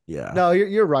 healthy. Yeah. No,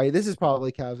 you're right. This is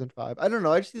probably Cavs in 5. I don't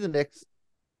know. I just see the Knicks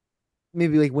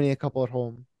maybe like winning a couple at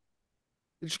home,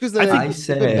 just because I they have think I a good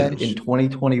said in bench.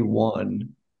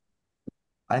 2021,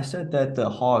 I said that the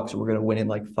Hawks were going to win in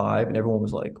like 5, and everyone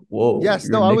was like, whoa, Yes,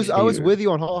 you're a no, Knicks I was hater. with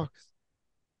you on Hawks.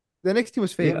 The Knicks team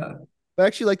was fake, Yeah. but I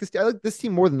actually like this. I like this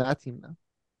team more than that team now.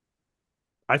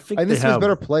 I I think think they this team has have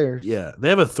better players. they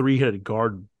have a three-headed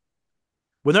guard.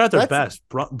 When they're at their That's best,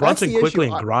 that's Brunson the issue. Quickly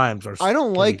and Grimes are I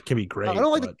don't like can be I great,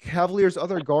 don't like the but Cavaliers'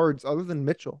 other guards other than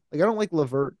Mitchell. Like I don't like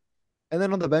Levert. And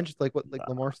then on the bench, it's like what like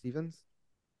Lamar Stevens.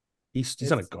 he's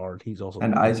not a It's guard. He's also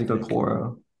And like a Isaac pick.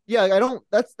 Okoro, yeah, I don't.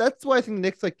 That's why I think the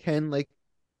Knicks like can like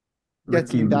get Ricky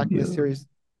something back in this Rubio. series.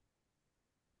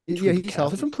 Yeah, Dude, the he's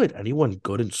Cavs healthy. haven't played anyone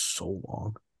good in so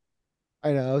long.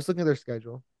 I know. I was looking at their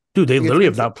schedule. Dude, they Like it's literally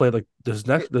been have not played like this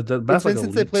next the it's best like been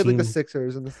since they elite played like the team.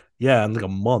 Sixers and this. Yeah, in like a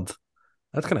month.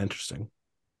 That's kind of interesting.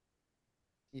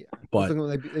 Yeah, I was But looking when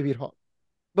they beat Hawk.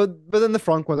 But then the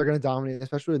front one they're gonna dominate,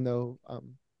 especially with no you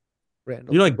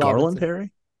Randall know like Garland, Robinson.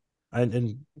 Harry?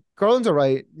 And Garland's all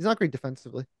right. He's not great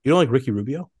defensively. you don't like Ricky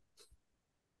Rubio?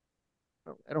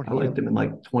 I don't I hate liked him. him in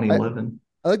like I, 2011.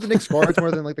 I like the Knicks guards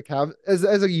more than like the Cavs. As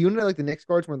a unit, I like the Knicks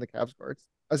guards more than the Cavs guards.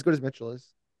 As good as Mitchell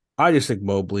is. I just think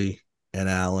Mobley and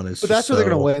Allen is But just that's where they're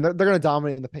gonna so win. They're gonna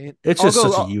dominate in the paint. it's I'll just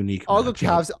go. such a unique I'll go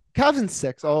matchup. Cavs in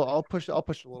 6. I'll push a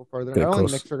little further. I Good don't think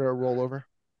close. Knicks are gonna roll over.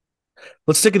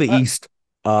 Let's stick in the I, East.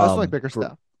 I also like For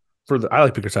Bickerstaff. I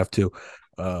like Bickerstaff too.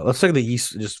 Let's take the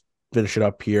East and just finish it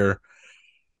up here.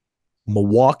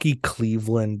 Milwaukee,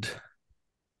 Cleveland.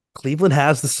 Cleveland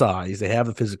has the size. They have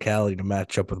the physicality to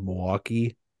match up with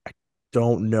Milwaukee. I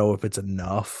don't know if it's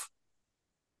enough.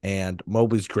 And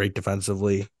Mobley's great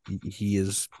defensively. He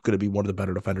is going to be one of the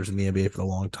better defenders in the NBA for a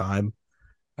long time.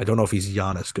 I don't know if he's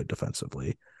Giannis good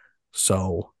defensively.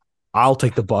 So I'll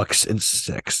take the Bucks in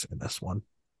 6 in this one.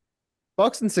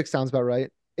 Bucks and 6 sounds about right.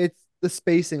 It's the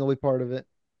spacing will be part of it.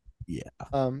 Yeah.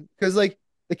 Because like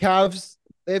the Cavs,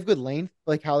 they have good length.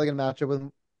 Like how they're gonna match up with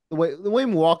the way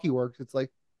Milwaukee works. It's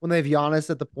like when they have Giannis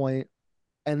at the point,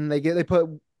 and they put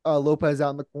Lopez out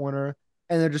in the corner,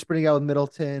 and they're just spreading out with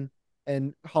Middleton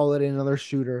and Holiday, another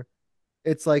shooter.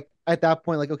 It's like at that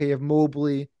point, like okay, you have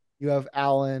Mobley, you have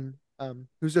Allen.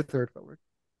 Who's their third forward?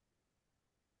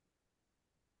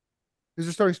 Who's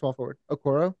their starting small forward?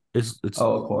 Okoro. It's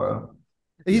Oh, Okoro.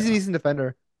 He's a yeah. decent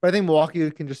defender, but I think Milwaukee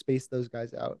can just space those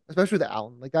guys out, especially with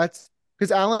Allen. Like that's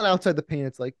because Allen outside the paint,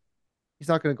 it's like he's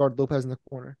not going to guard Lopez in the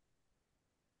corner.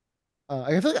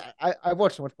 I feel like I've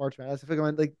watched so much March Madness. I feel like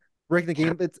I'm like breaking the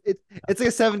game. It's like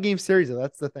a 7 game series. Though.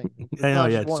 That's the thing. It's I know,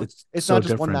 not yeah, just one. it's It's so not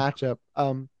just one different.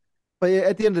 matchup. But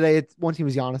at the end of the day, it's one team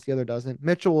is Giannis, the other doesn't.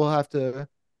 Mitchell will have to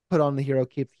put on the hero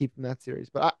cape to keep in that series.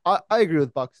 But I agree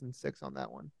with Bucks and 6 on that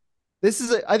one.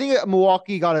 I think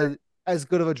Milwaukee got as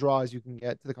good of a draw as you can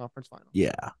get to the conference final.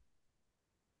 Yeah.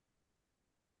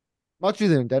 Much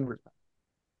easier than Denver.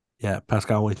 Yeah.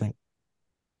 Pascal, what do you think?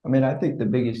 I mean, I think the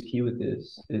biggest key with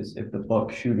this is if the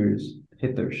Buck shooters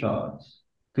hit their shots.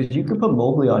 Because you could put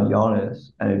Mobley on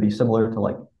Giannis and it'd be similar to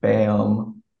like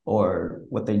Bam or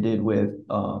what they did with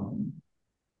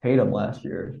Tatum last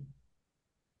year.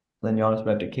 Then Giannis would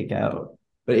have to kick out.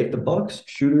 But if the Bucks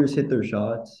shooters hit their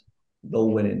shots, they'll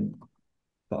win in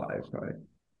 5, right?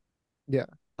 Yeah.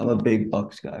 I'm a big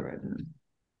Bucks guy right now.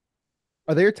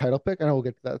 Are they your title pick? I know we'll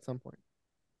get to that at some point.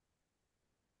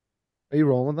 Are you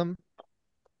rolling with them?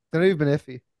 I know you've been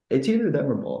iffy. It's either them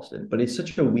or Boston, but it's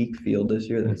such a weak field this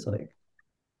year that it's like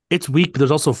It's weak, but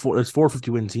there's also there's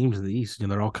 450 win teams in the East. You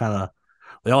know, they're all kind of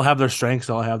they all have their strengths,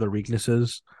 they all have their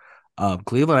weaknesses.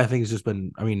 Cleveland, I think, has just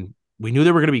been. I mean, we knew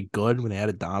they were going to be good when they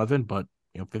added Donovan, but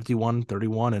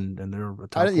 51-31, and they're a I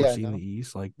top don't. four Yeah, seed in the no.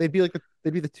 East. Like, They'd be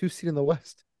the 2 seed in the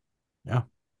West. yeah,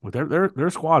 with their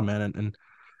squad, man, and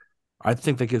I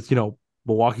think they could,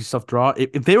 Milwaukee stuff draw.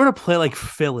 If they were to play like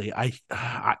Philly,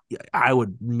 I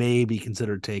would maybe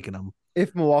consider taking them.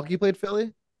 If Milwaukee played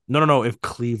Philly, No. If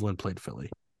Cleveland played Philly,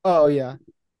 oh yeah.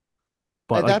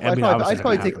 but At like, that, I mean, obviously I'd not gonna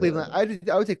probably take happen. Cleveland.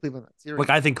 I would take Cleveland in that Like, series.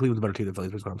 I think Cleveland's a better team than Philly.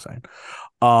 Is what I'm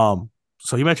saying.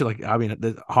 So you mentioned like, I mean,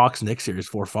 the Hawks Knicks series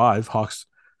 4-5. Hawks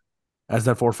as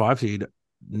that 4-5 seed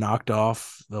knocked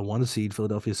off the 1 seed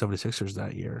Philadelphia 76ers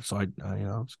that year. So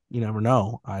you never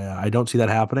know. I don't see that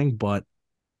happening, but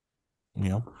you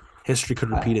know, history could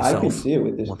repeat I could itself see it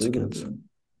with this once Cleveland again. team.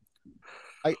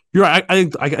 I You're right. I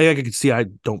can see. I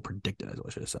don't predict it. As I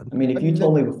should have said. I mean, I if you mean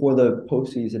told me before the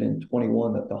postseason in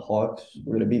 21 that the Hawks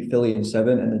were going to beat Philly in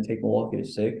 7 and then take Milwaukee to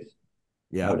 6, I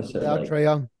Yeah. would have said without like, Trey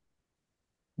Young,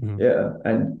 Mhm. yeah.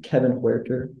 And Kevin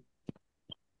Huerter,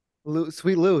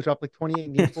 Sweet Lou dropped like 28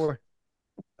 in game 4.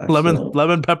 I lemon still,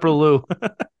 lemon pepper Lou.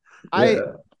 I yeah.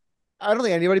 I don't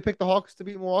think anybody picked the Hawks to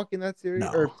beat Milwaukee in that series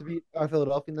or No. to beat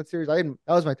Philadelphia in that series. I didn't.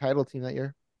 That was my title team that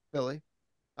year, Philly.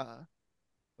 But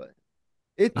I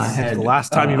This it's is the had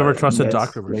last time you've ever trusted Doc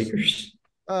Nets Rivers. Lakers.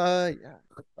 yeah.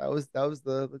 That was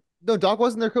the no. Doc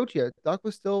wasn't their coach yet. Doc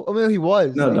was still. I mean, he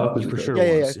was. No, They Doc He was the for sure coach.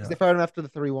 Yeah. was. Because Yeah. they fired him after the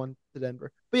 3-1 to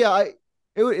Denver. But yeah,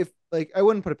 it would if like I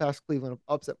wouldn't put it past Cleveland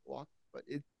upset Milwaukee, but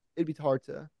it'd be hard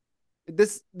to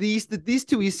these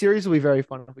 2 East series will be very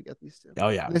fun if we get these two. Oh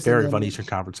yeah. This and Very fun then Eastern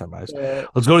Conference semis. uh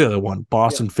Let's go to the other one. yeah.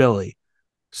 Boston, Philly,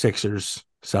 Sixers,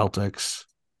 Celtics,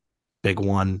 big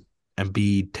one.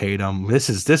 Embiid, Tatum. This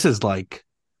is like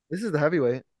This is the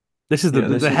heavyweight. this is the Yeah,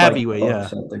 the, this the is like heavyweight.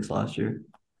 Bucks Yeah. Celtics last year.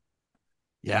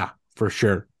 Yeah, for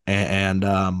sure. And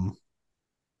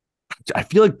I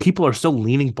feel like people are still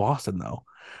leaning Boston though.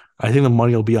 I think the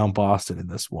money will be on Boston in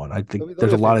this one. I think They'll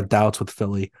there's be a a lot of favorite. doubts with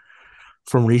Philly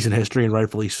from recent history, and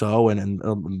rightfully so, and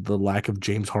the lack of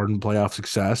James Harden playoff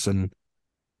success and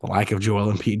the lack of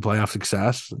Joel Embiid playoff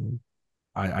success. And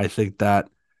I think that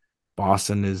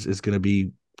Boston is going to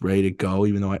be ready to go,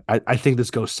 even though I think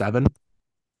this goes 7,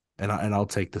 and I'll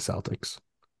take the Celtics.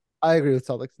 I agree with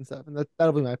Celtics in 7.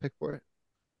 That'll be my pick for it.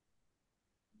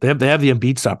 They have the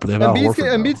Embiid stopper. They have Al Horford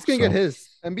though, Embiid's gonna get so his.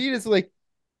 Embiid is like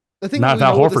the thing not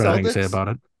that if we Al know with the Horford had anything to say Celtics. about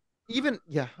it. Even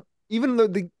yeah, even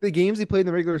the games he played in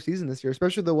the regular season this year,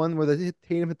 especially the one where the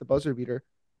Tatum hit the buzzer beater,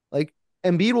 like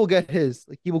Embiid will get his.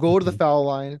 Like he will go to the Mhm. foul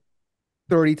line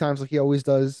 30 times like he always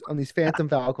does on these phantom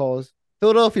foul calls.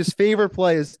 Philadelphia's favorite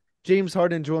play is James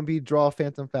Harden and Joel Embiid draw a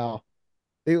phantom foul.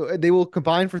 They will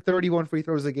combine for 31 free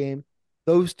throws a game.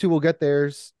 Those two will get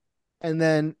theirs, and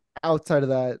then outside of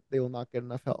that, they will not get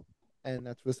enough help, and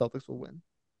that's where the Celtics will win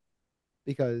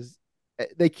because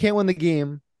they can't win the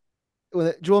game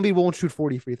when Joel Embiid won't shoot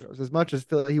 40 free throws as much as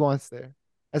he wants there.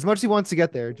 As much as he wants to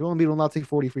get there, Joel Embiid will not take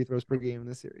 40 free throws per game in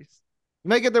this series. He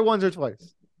might get there once or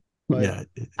twice, but Yeah,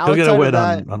 he'll get a outside of win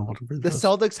that, on one free the throws.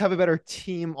 Celtics have a better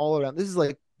team all around. This is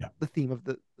like Yeah. the theme of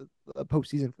the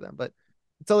postseason for them, but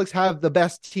the Celtics have the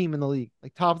best team in the league,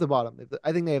 like top to bottom.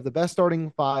 I think they have the best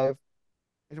starting five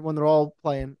when they're all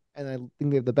playing, and I think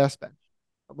they have the best bench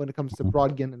when it comes to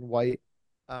Brogdon and White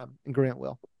and Grant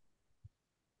Will.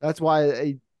 That's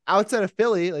why outside of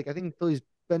Philly, like I think Philly's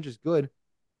bench is good,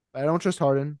 but I don't trust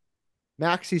Harden.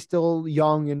 Maxi's still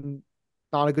young and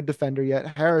not a good defender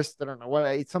yet. Harris, I don't know what.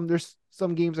 There's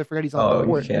some games I forget he's on the Oh, you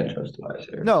court. can't trust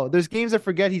Weiser. No, there's games I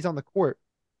forget he's on the court.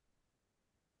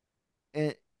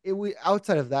 And we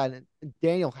outside of that, and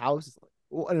Daniel House is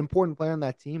an important player on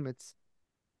that team.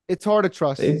 It's hard to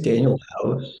trust. They have Daniel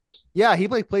House. Yeah, he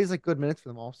plays like good minutes for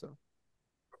them also.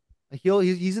 Like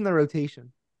he's in the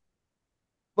rotation.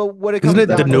 But what it Isn't comes it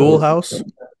the down Newell to, House?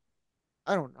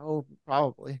 I don't know,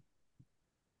 probably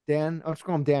Dan. I'll just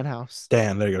call him Dan House.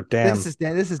 Dan, there you go. Dan. This is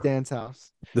Dan's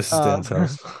house. This is Dan's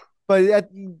house. But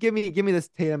give me this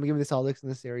Tatum, give me the Celtics in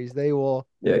this series. They will.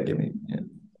 Yeah, give me. Yeah.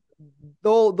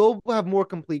 They'll have more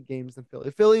complete games than Philly.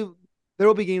 Philly, there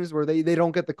will be games where they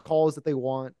don't get the calls that they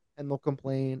want, and they'll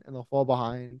complain and they'll fall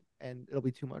behind, and it'll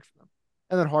be too much for them.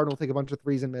 And then Harden will take a bunch of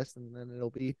threes and miss, and then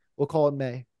we'll call it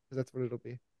May because that's what it'll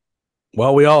be.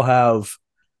 Well, we all have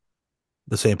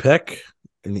the same pick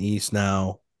in the East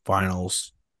now.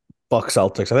 Finals, Bucks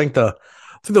Celtics. I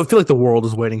feel like the world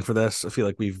is waiting for this. I feel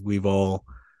like we've all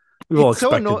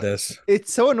expected this.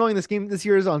 It's so annoying. This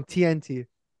year is on TNT.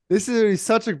 This is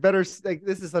such a better like.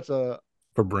 This is such a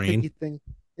For brain thing.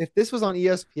 If this was on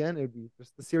ESPN, it would be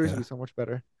just the series would be so much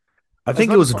better. I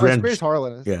think it was grand.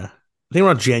 Harlan is. Yeah, I think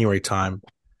around January time,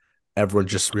 everyone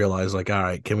just realized like, all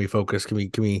right, can we focus? Can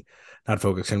we not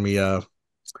focus? Can we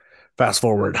fast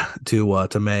forward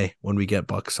to May when we get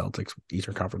Bucks Celtics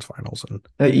Eastern Conference Finals?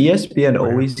 And ESPN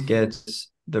always gets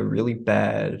the really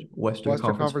bad Western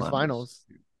Conference Finals.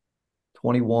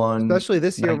 21, especially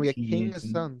this year 19, when we get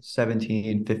Kings, Suns.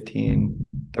 17, 15,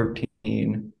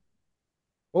 13.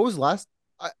 What was last?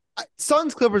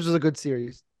 Suns Clippers was a good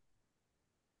series.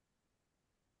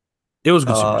 It was a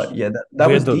good series. Yeah,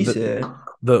 that was decent.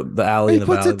 The alley. He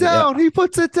puts it down. He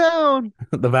puts it down.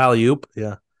 The valley oop.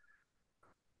 Yeah.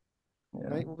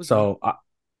 Right? So,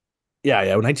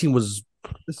 yeah. 19 was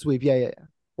the sweep. Yeah.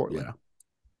 Portland. Yeah.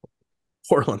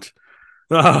 Portland.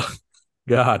 Oh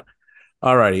God.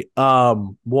 Alrighty.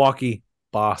 Milwaukee,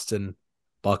 Boston,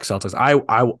 Bucks, Celtics.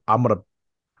 I'm gonna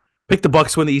pick the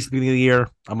Bucks to win the East at the beginning of the year.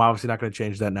 I'm obviously not gonna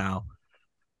change that now.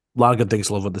 A lot of good things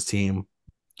to love with this team.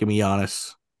 Give me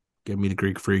Giannis. Give me the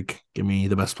Greek Freak. Give me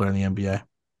the best player in the NBA.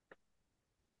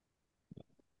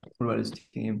 What about his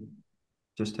team?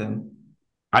 Just him?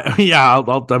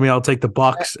 I'll take the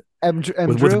Bucks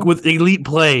with elite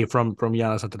play from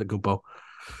Giannis Antetokounmpo.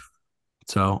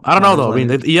 So I don't know though. I mean,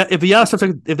 if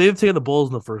they've taken the Bulls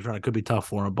in the first round, it could be tough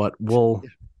for them. But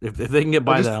if they can get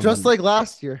by them, just like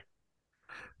last year.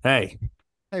 Hey,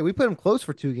 we put them close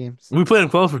for 2 games. We played them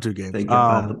close for 2 games. They get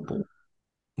by the Bulls.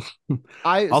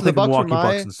 I'll take the Milwaukee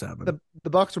Bucks in 7. The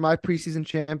Bucks are my preseason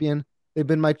champion. They've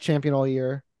been my champion all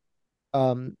year.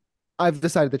 I've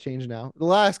decided to change now. The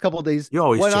last couple of days, you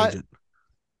always change it.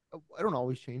 I don't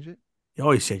always change it. You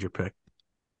always change your pick.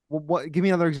 What? Give me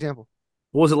another example.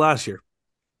 What was it last year?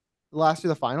 Last year,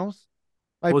 the finals.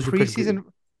 My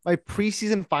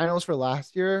preseason finals for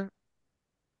last year.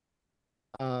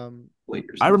 I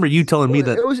remember you telling me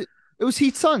that it was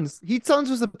Heat Suns. Heat Suns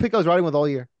was the pick I was riding with all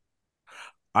year.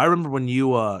 I remember when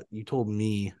you told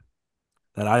me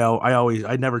that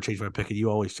I never change my pick and you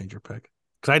always change your pick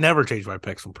because I never change my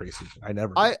picks from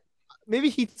preseason. Maybe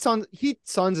Heat Suns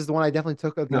is the one I definitely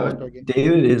took at the All-Star game.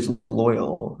 David is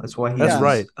loyal. That's why he's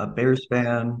right. A Bears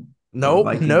fan. No.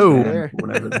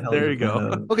 Whatever the hell. There you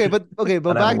go. Okay, but back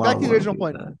to the original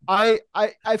point.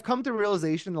 I've come to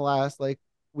realization the last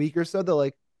week or so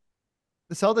that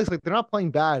the Celtics they're not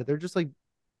playing bad. They're just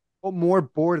more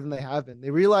bored than they have been.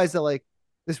 They realize that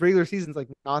this regular season's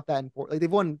not that important.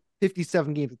 They've won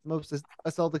 57 games. It's the most a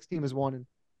Celtics team has won in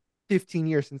 15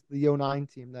 years since the 09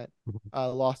 team that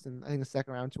lost in the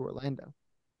second round to Orlando.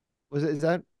 Was it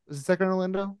the second round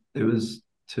Orlando? It was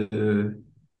to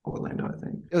Orlando, I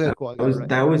think. Okay, cool. That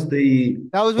was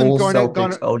when Garnett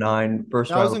Celtics 09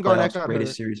 first round playoffs,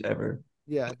 greatest hurt. series ever.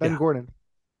 Yeah, Ben Gordon.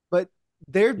 But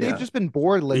they've Yeah. just been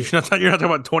bored You're lately. not, you're not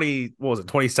talking about 20, what was it,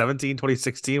 2017,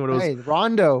 2016 when it was Hey,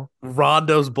 Rondo.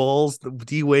 Rondo's Bulls,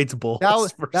 D Wade's Bulls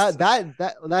versus That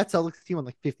Celtics team on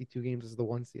like 52 games is the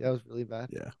one seed. That was really bad.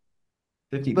 yeah.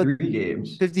 'But 53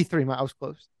 games. 53, I was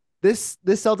close. This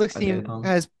Celtics Okay, team Tom.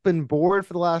 has been bored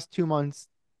for the last 2 months.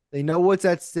 They know what's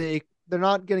at stake. They're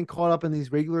not getting caught up in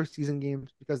these regular season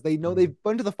games because they know they've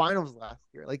been to the finals last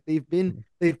year. Like they've been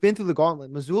through the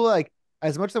gauntlet. Missoula, like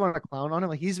as much as I want to clown on him,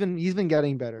 like he's been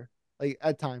getting better. Like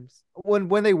at times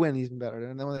when they win, he's been better,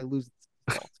 and then when they lose,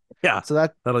 it's fault. Yeah, So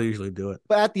that, that'll usually do it.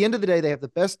 but at the end of the day, they have the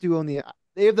best duo in the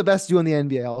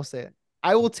NBA. I'll say it.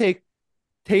 I will take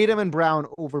Tatum and Brown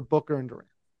over Booker and Durant.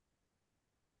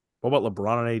 What about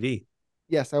LeBron and AD?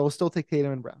 Yes, I will still take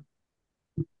Tatum and Brown.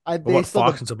 What They about still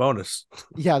have Fox the and Sabonis?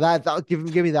 yeah give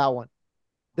me that one.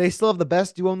 They still have the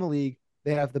best duo in the league.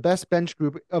 They have the best bench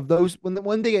group of those.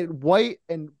 When they get White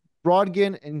and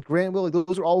Brogdon and Grant Will, like,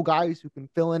 those are all guys who can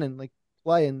fill in and like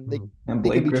play, and And they can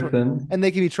Blake be Griffin. and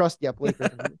they can be trusted. Yeah, Blake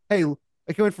Griffin. Hey,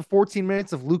 I came in for 14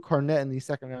 minutes of Luke Cornett in these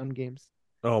second round games,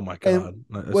 Oh my and god,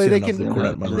 I've where seen they enough can Luke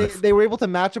Cornett in my life. they were able to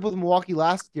match up with Milwaukee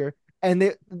last year, and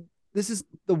this is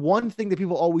the one thing that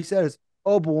people always said is,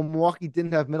 oh, but when Milwaukee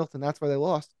didn't have Middleton, that's why they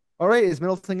lost. All right, is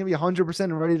Middleton gonna be 100%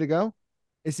 and ready to go?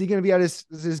 Is he gonna be at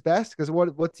his best? Because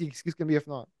what's the excuse gonna be if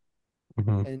not?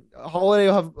 Mhm. And Holiday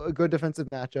will have a good defensive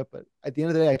matchup, but at the end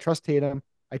of the day, I trust Tatum.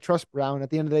 I trust Brown. At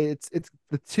the end of the day, it's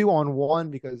the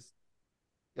 2-on-1 because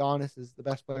Giannis is the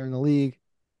best player in the league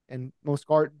and most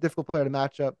difficult player to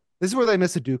match up. This is where they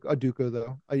miss a Duco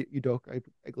though. I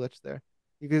glitched there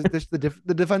because this the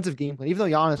defensive game plan. Even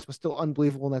though Giannis was still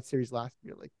unbelievable in that series last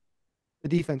year, like the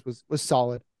defense was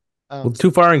solid. Well, Um,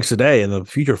 two firings today, and the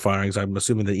future firings, I'm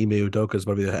assuming that Ime Udoka is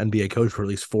going to be the NBA coach for at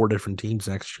least four different teams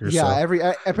next year. yeah,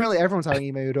 So apparently everyone's hiring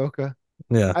Ime Udoka.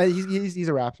 yeah, He's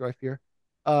a Raptor, I fear.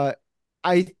 Uh,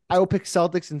 I will pick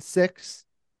Celtics in 6.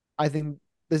 I think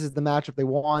this is the matchup they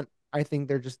want. I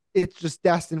think it's just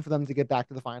destined for them to get back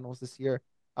to the finals this year.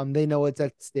 They know it's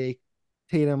at stake.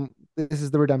 Tatum, this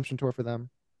is the redemption tour for them.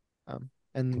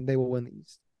 And they will win the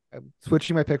East. I'm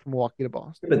switching my pick from Milwaukee to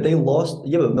Boston But they lost.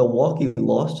 Yeah, but Milwaukee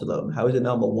lost to them. How is it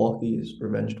now Milwaukee's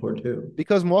revenge tour too?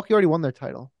 because Milwaukee already won their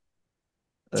title.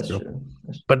 it's That's true. true.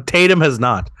 That's true. But Tatum has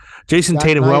not. Jason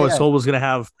Tatum, Not who I was yet. told was going to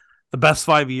have the best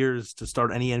 5 years to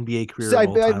start any NBA career So of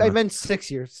all time. I meant 6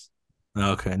 years.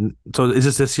 Okay, so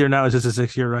is this year now? Is this a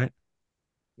 6 year, right?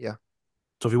 Yeah.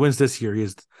 So if he wins this year, he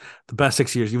has the best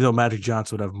 6 years. Even though Magic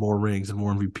Johnson would have more rings and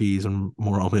more MVPs and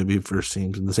more NBA first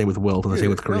teams, and the same with Wilt and the same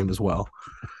Dude, with Kareem as well.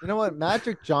 you know what?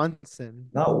 Magic Johnson.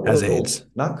 Not Has AIDS. Wilt,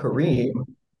 not Kareem.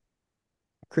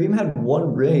 Kareem had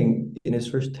one ring in his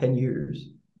first 10 years.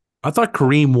 I thought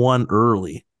Kareem won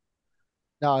early.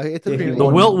 No, it took Yeah, Kareem. The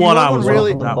Wilt He one, won I one was won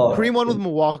really. on the that Bucks. Kareem won with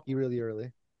Milwaukee really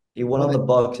early. He won When on they, the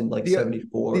Bucks in like the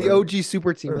 74 the OG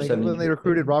super team, or like when they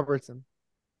recruited 72. Robertson.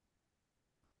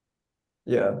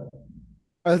 Yeah. All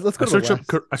right, let's go to the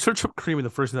West. I searched up Kareem, and the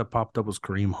first thing that popped up was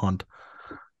Kareem Hunt.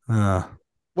 Uh,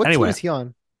 What team anyway, is he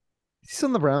on? Is he still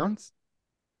in the Browns?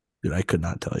 dude, I could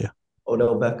not tell you.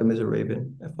 Odell Beckham is a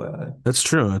Raven, FYI. That's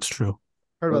true. That's true.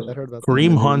 Heard about Was that. Heard about that. in the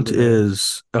Kareem news Hunt today.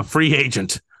 is a free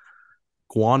agent.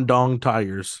 Guangdong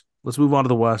Tigers. Let's move on to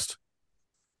the West.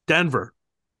 Denver.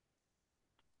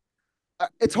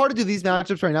 It's hard to do these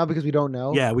matchups right now because we don't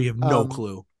know. Yeah, we have no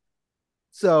clue.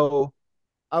 So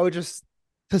I would just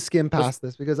to skim Let's, past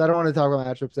this because I don't want to talk about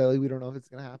matchups that we don't know if it's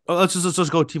gonna happen. let's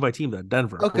just go team by team then.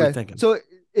 Denver. What are we Okay. thinking? So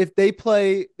if they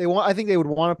play, I think they would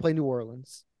want to play New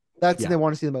Orleans. That's Yeah. they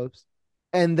want to see the most.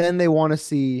 And then they want to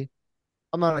see,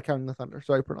 I'm not counting the Thunder.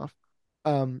 Sorry, Pranoff.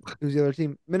 Who's the other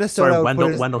team? Minnesota. Sorry, would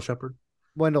put Wendell Shepard.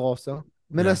 Wendell also. Yeah.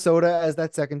 Minnesota as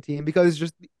that second team because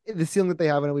just the ceiling that they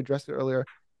have, and we addressed it earlier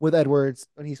with Edwards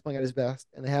when he's playing at his best,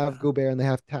 and they have Gobert and they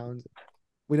have Towns.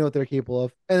 We know what they're capable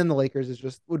of. And then the Lakers is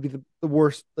just would be the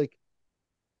worst. Like,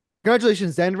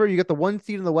 congratulations, Denver. You get the 1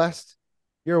 seed in the West.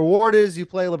 Your award is you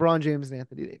play LeBron James and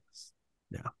Anthony Davis.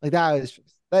 Yeah. Like that is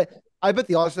just that. I bet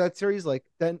the odds for that series, like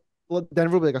Denver will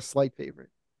be like a slight favorite.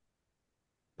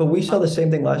 But we saw the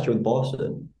same thing last year with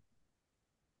Boston.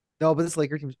 No, but this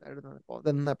Laker team's better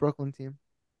than that Brooklyn team.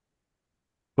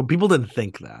 But people didn't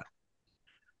think that.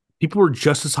 People were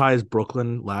just as high as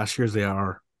Brooklyn last year as they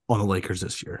are on the Lakers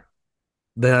this year.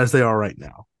 As they are right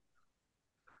now.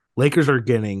 Lakers are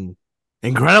getting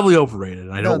incredibly overrated.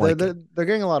 And I don't like it. They're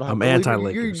getting a lot of hype. I'm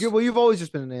anti-Lakers. Well, you've always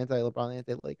just been an anti-LeBron,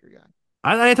 anti-Laker guy.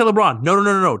 I'm anti-LeBron.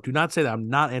 No. Do not say that. I'm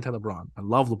not anti-LeBron. I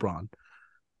love LeBron.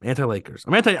 I'm anti-Lakers.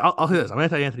 I'll say this. I'm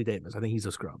anti-Anthony Davis. I think he's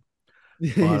a scrub.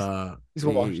 But He's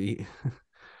washed.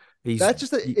 He's. That's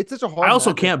just it's such a I hard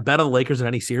also matchup. can't bet on the Lakers in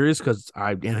any series because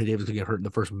Anthony Davis could get hurt in the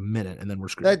first minute, and then we're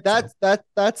screwed. That's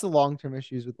the long term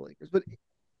issues with the Lakers. But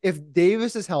if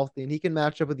Davis is healthy and he can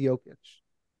match up with Jokic,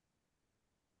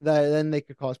 then they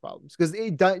could cause problems because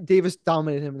Davis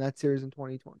dominated him in that series in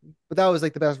 2020. But that was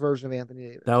like the best version of Anthony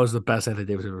That Davis. was the best Anthony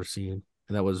Davis I've ever seen,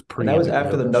 and that was And pre that was Anthony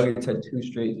after the Jokic. Nuggets had 2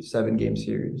 straight 7-game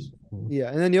series. Yeah,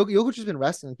 and then Jokic has been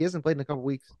resting. Like he hasn't played in a couple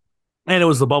weeks. And it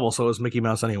was the bubble, so it was Mickey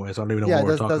Mouse anyway. So I don't even know Yeah, what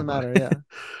it we're talking doesn't about. matter. Yeah,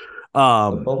 The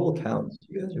um, bubble counts.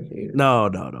 You guys are haters.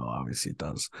 no. Obviously it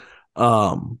does.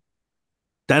 Um,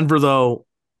 Denver though,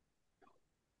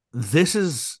 this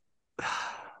is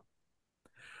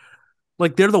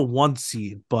like they're the 1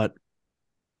 seed, but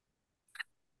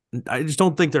I just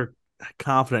don't think they're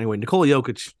confident anyway. Nikola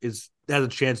Jokic has a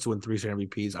chance to win 3 straight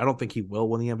MVPs. I don't think he will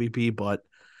win the MVP, but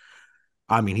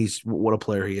I mean, he's what a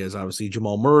player he is. Obviously,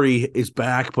 Jamal Murray is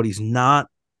back, but he's not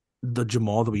the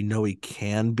Jamal that we know he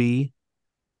can be.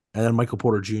 And then Michael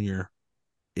Porter Jr.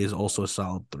 is also a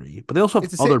solid 3. But they also have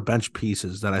it's the same. other bench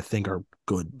pieces that I think are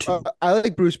good too. I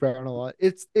like Bruce Brown a lot.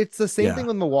 It's the same Yeah. thing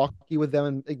with Milwaukee with them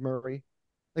and like Murray.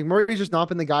 Like Murray's just not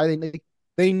been the guy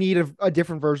they need a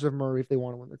different version of Murray if they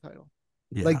want to win the title.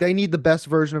 Like Yeah. they need the best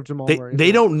version of Jamal Murray.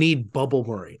 They don't need Bubble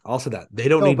Murray. I'll say that. They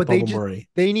don't No, need but Bubble Murray.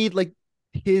 they need like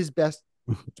his best.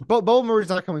 Bo Murray's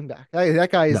not coming back. No.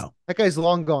 That guy's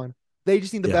long gone. They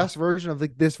just need the Yeah. best version of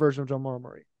like this version of Jamal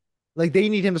Murray. Like they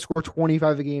need him to score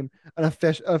 25 a game, an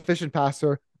efficient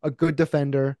passer, a good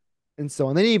defender, and so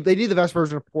on. They need the best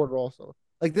version of Porter also.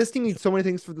 Like this team needs so many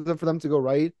things for them to go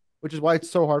right, which is why it's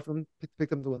so hard for them to pick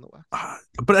them to win the West.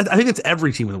 But I think it's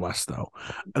every team in the West, though.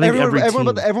 I think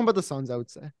everyone but the Suns, I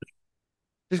would say,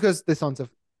 just because the Suns have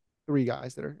 3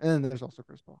 guys that are, and then there's also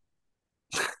Chris Paul.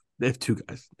 They have 2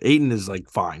 guys. Ayton is like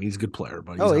fine. He's a good player,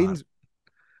 but he's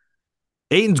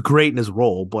Ayton's great in his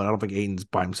role, but I don't think Ayton's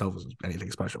by himself is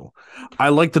anything special. I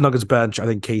like the Nuggets bench. I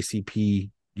think KCP,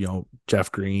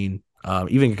 Jeff Green,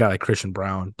 even a guy like Christian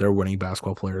Brown, they're winning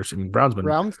basketball players. I mean, Brown's going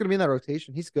to be in that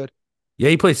rotation. He's good. Yeah,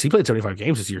 he played 75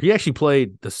 games this year. He actually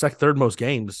played the third most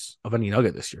games of any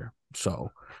Nugget this year.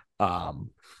 So, I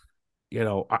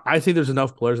think there's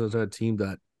enough players on the team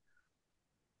that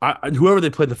whoever they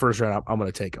play in the first round, I'm going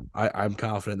to take them. I'm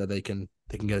confident that they can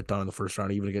get it done in the first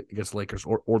round, even against the Lakers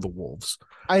or the Wolves.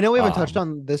 I know we haven't touched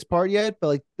on this part yet, but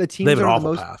like the teams they have an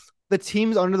awful path. The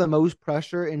teams under the most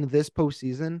pressure in this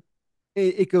postseason,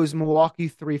 it goes Milwaukee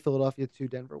 3, Philadelphia 2,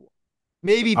 Denver 1.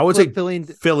 Maybe I would say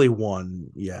Philly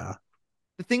 1. Yeah.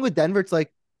 The thing with Denver, it's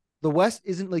like the West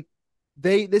isn't like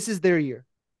this is their year.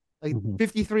 Like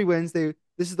 53 wins. This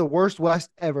is the worst West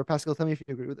ever. Paskal, tell me if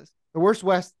you agree with this. The worst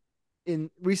West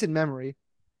in recent memory.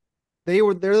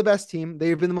 They're the best team.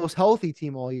 They've been the most healthy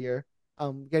team all year.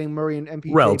 Getting Murray and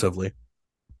MPJ. Relatively.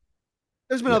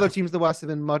 There's been other teams in the West have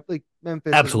been much like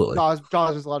Memphis. Absolutely.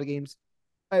 Jaws has a lot of games.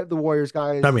 The Warriors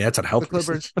guys. I mean, that's unhealthy. The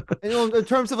Clippers. And in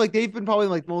terms of like they've been probably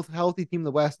like the most healthy team in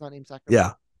the West, not named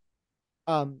Sacramento.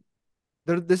 Yeah.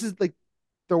 This is like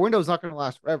their window is not going to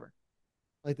last forever.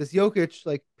 Like this Jokic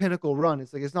like pinnacle run,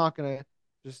 it's not going to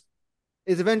it's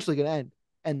eventually going to end.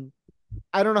 And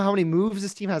I don't know how many moves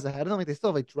this team has ahead of them. Like they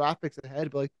still have like draft picks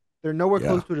ahead, but like they're nowhere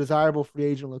close to a desirable free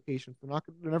agent location. They're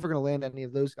never going to land any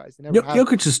of those guys. They never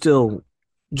Jokic is still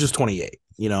just 28.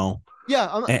 Yeah,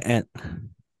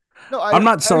 I'm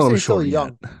not selling him short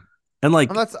yet. And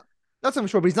like that's I'm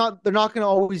sure, but he's not. They're not going to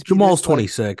always. Jamal's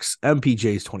 26.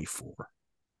 MPJ's 24.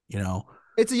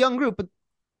 It's a young group, but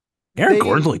Aaron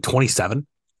Gordon's only 27.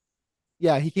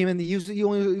 Yeah, he came in. He was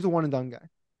a one and done guy.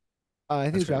 I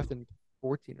think he was drafted in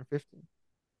 14 or 15.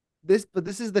 This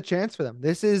is the chance for them.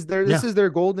 This is their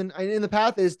golden. And the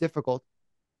path is difficult,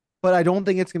 but I don't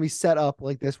think it's gonna be set up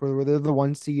like this where they're the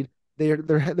 1 seed. They're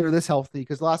this healthy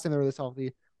because the last time they were this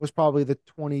healthy was probably the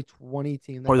 2020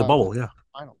 team or the bubble, yeah.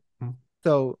 Final. Mm-hmm.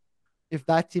 So if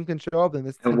that team can show up, then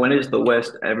this. And when is the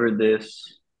West ever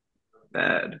this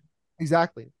bad?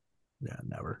 Exactly. Yeah,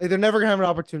 never. They're never gonna have an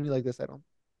opportunity like this. I don't.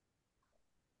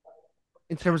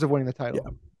 In terms of winning the title,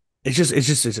 yeah.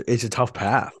 It's a tough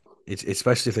path. It's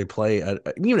especially if they play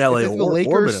even LA or the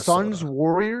Lakers, or Suns,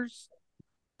 Warriors.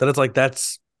 Then it's like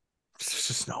there's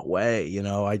just no way.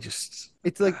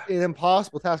 It's like an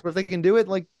impossible task. But if they can do it,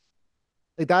 like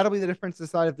that'll be the difference to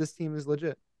decide if this team is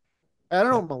legit. I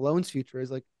don't know what Malone's future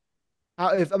is like.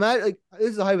 If I'm at, like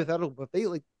this is a hypothetical, but if they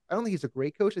like. I don't think he's a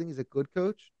great coach. I think he's a good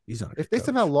coach. He's not. If they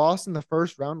somehow lost in the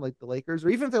first round, like the Lakers, or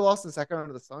even if they lost in the second round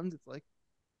of the Suns, it's like,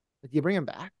 do you bring him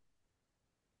back?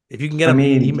 If you can get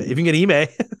if you can get Ime,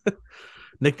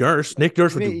 Nick Nurse would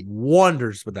do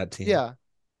wonders with that team. Yeah.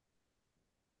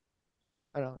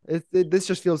 I don't know. This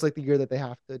just feels like the year that they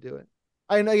have to do it.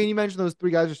 I know you mentioned those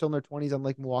three guys are still in their 20s,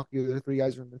 unlike Milwaukee, the three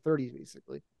guys are in their 30s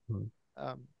basically. Hmm.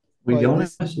 Um, Well, but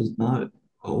Jonas this is not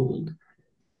old.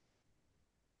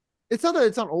 it's not that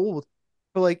it's not old,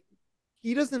 but like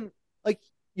he doesn't like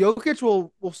Jokic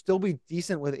will still be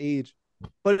decent with age,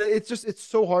 but it's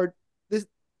so hard. This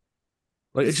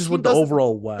Like it's this just team with the doesn't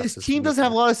overall this West is team doesn't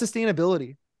have a weaker. lot of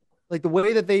sustainability. Like the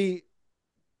way that they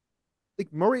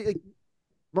like Murray's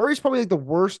probably like the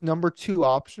worst number two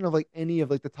option of like any of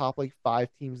like the top like five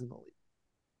teams in the league.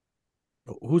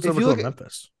 Who's If number you two look on at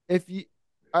Memphis? if you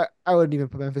I wouldn't even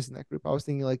put Memphis in that group. I was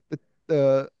thinking like It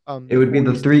the would be four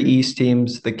the East three teams. East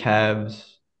teams, the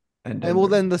Cavs, and And well Denver,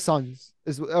 then the Suns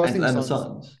is I was thinking and the Suns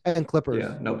Suns. and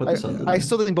Yeah, Clippers. no, put the I Suns in I there.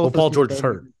 still think Well, both those Paul teams George is are in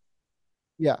the hurt. group.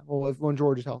 Yeah, well if when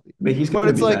George is healthy. But he's But going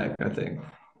to it's be like back, I think.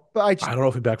 but I I just don't know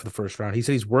if he's back for the first round. He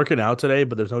said he's working out today,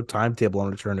 but there's no timetable on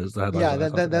return. Is the headline yeah, that I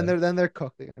saw today? then they're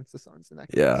cooked against the Suns in that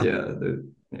case. Yeah. Yeah,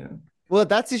 yeah. Well,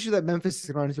 that's the issue that Memphis is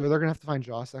going to run into. They're going to have to find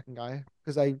Jaw second guy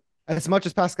because as much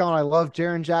as Pascal and I love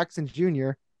Jaren Jackson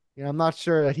Jr., I'm not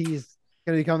sure that he's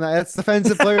going to become that. That's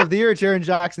defensive player of the year, Jaren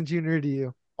Jackson Jr. to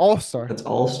you, All Star, That's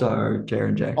All-Star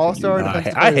Jaren All Jackson Star Jr.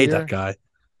 defensive I player of the hate that year. guy.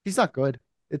 He's not good.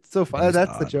 It's so No, fun. he's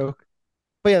That's the not. joke.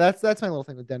 But yeah, that's my little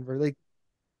thing with Denver. Like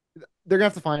they're gonna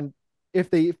have to find if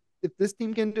this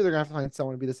team can do, they're gonna have to find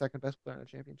someone to be the second best player on a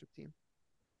championship team.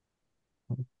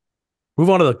 Move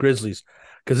on to the Grizzlies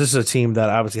because this is a team that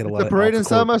obviously had a It's lot a of parade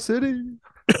inside my city.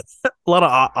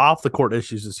 off the court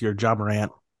issues this year. Ja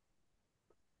Morant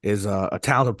is a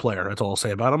talented player. That's all I'll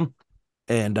say about him.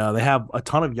 And they have a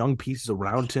ton of young pieces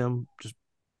around him. Just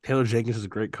Taylor Jenkins is a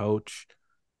great coach.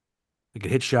 They can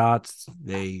hit shots.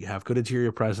 They have good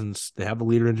interior presence. They have the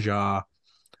leader in Ja.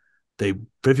 They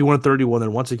 51-31.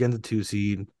 Then once again the 2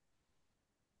 seed.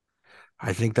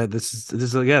 I think that this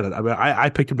is again. I mean, I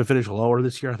picked them to finish lower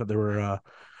this year. I thought they were I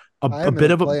a am in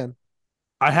bit a of a. plan.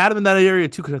 I had them in that area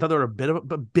too because I thought they were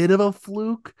a bit of a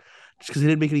fluke, just because they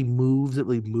didn't make any moves that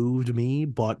really moved me.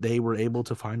 But they were able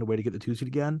to find a way to get the 2 seed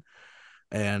again.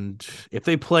 And if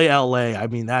they play LA, I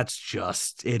mean that's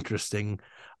just interesting.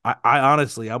 I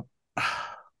honestly, I'm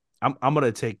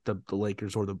gonna take the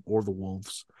Lakers or the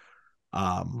Wolves,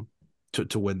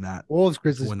 to win that Wolves to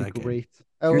Grizzlies win be that game. great.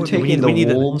 That You're would be Yeah, taking great. the we need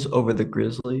that. Wolves over the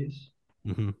Grizzlies.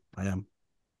 I am.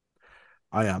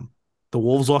 I am. The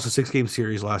Wolves lost a 6 game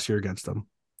series last year against them,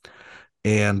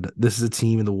 and this is a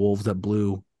team in the Wolves that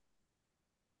blew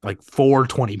like 4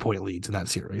 20-point leads in that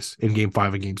series in Game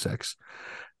 5 and Game 6,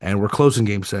 and we're close in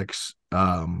Game 6.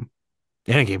 And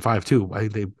in Game 5 too. I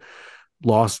think they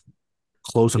lost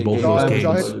close in Yeah, both of game those five was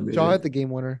Jaw games. supposed hit, to be Jaw it. hit the game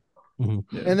winner. Mhm.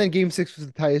 Yeah. And then game six was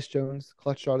the Tyus Jones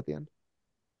clutch shot at the end.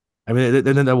 I mean, and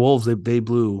then the Wolves they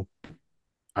blew.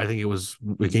 I think it was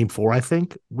Game 4. I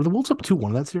think were the Wolves up 2-1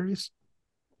 in that series.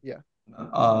 Yeah.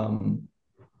 Um,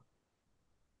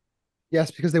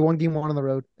 Yes, because they won game one on the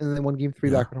road and then they won game three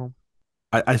Yeah, back at home.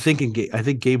 I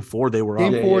think Game 4 they were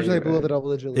Game up. four yeah, is when they you're blew right. the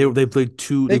double digit They lead. they played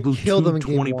two. They They blew killed two them in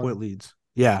game 20-point one. leads.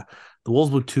 Yeah, the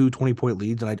Wolves blew two 20-point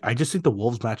leads, and I just think the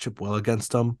Wolves match up well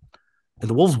against them. And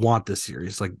the Wolves want this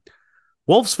series. Like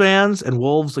Wolves fans and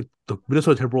Wolves, like the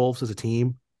Minnesota Timberwolves as a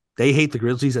team, they hate the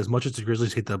Grizzlies as much as the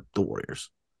Grizzlies hate the Warriors.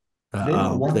 They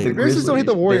don't want They the The Grizzlies don't hate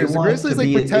the Grizzlies. They Warriors. The want to Grizzlies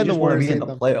like be. They pretend the just want to Warriors be in hate the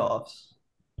them. playoffs.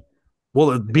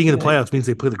 well, They being don't in the want playoffs means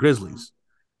they play the Grizzlies,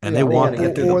 and they Yeah, They got want to that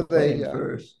get through to. the or they play-in yeah.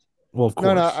 first. Well, of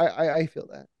No, course. I feel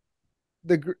that.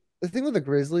 The thing with the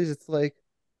Grizzlies, it's like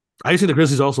I think the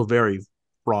Grizzlies are also very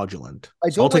fraudulent, I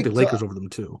so I'll don't take the like Lakers over them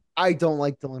too. I don't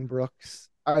like Dylan Brooks.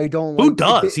 I don't Who like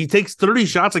does? He takes 30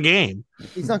 shots a game.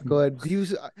 he's not good.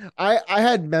 I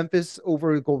had Memphis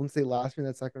over Golden State last year in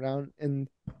that second round, and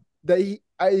the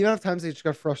amount of times they just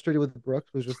got frustrated with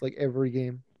Brooks was just like every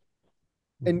game.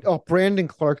 And oh, Brandon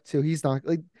Clark too. He's not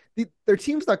like their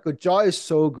team's not good. Jaw is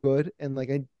so good, and like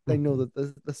I know that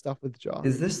the stuff with Jaw.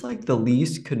 Is this like the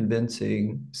least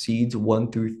convincing seeds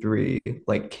 1 through 3?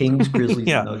 Like Kings, Grizzlies,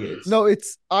 Yeah, Nuggets. No,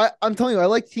 I'm telling you, I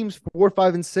like teams 4,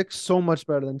 5, and 6 so much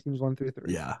better than teams 1 through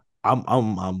 3. yeah.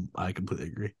 I completely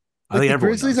agree. I Like think the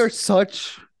everyone Grizzlies are does.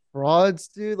 such frauds,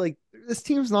 dude. Like this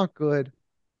team's not good.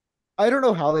 I don't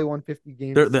know how they won 50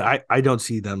 games this year. I don't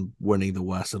see them winning the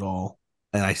West at all,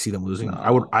 and I see them losing.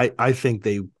 No. I think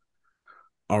they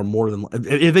are more than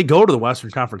if they go to the Western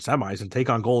Conference semis and take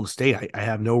on Golden State. I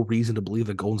have no reason to believe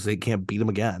that Golden State can't beat them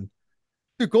again.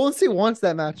 Dude, Golden State wants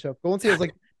that matchup. Golden State was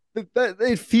like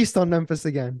they'd feast on Memphis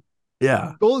again.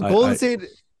 Yeah, Golden State.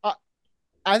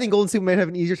 I think Golden State might have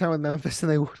an easier time with Memphis than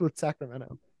they would with Sacramento.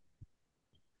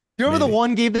 Do you remember the maybe.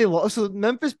 one game they lost? So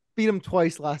Memphis beat them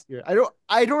twice last year. I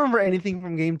don't remember anything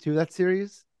from game two, that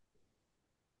series.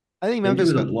 I think Game two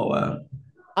Memphis was a got blowout.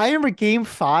 I remember game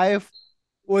five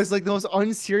was like the most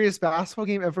unserious basketball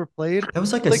game ever played. That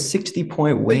was like a Like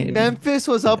 60-point like win. Memphis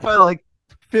was up by like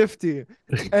 50,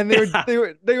 and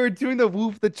they were doing the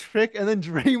whoop the trick, and then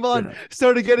Draymond Yeah.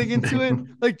 started getting into it.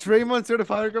 Like Draymond started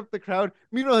firing up the crowd.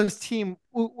 Meanwhile, his team,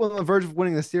 on the verge of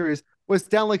winning the series, was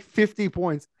down like 50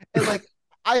 points. And like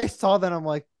I saw that, I'm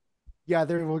like, yeah,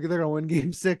 they're gonna win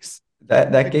game six.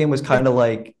 That Like game was kind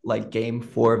like of like game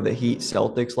 4 of the Heat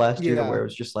Celtics last year, where yeah, it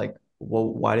was just like, well,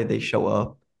 why did they show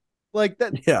up? like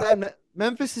Yeah. that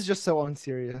Memphis is just so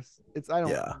unserious. It's I don't.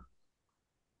 Yeah.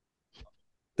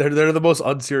 They're the most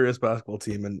unserious basketball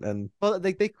team, and But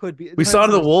like they could be. It we saw depends it in on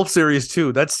the their Wolf series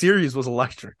too. That series was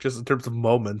electric, just in terms of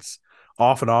moments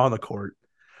off and on the court,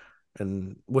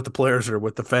 and with the players or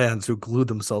with the fans who glued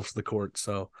themselves to the court.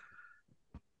 So,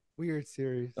 weird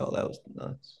series. Oh, that was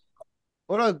nuts.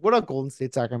 What a Golden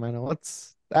State Sacramento?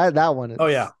 What's that one oh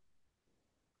yeah, is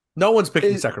no one's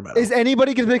picking is Sacramento.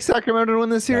 anybody gonna pick Sacramento to win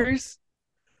this No, series?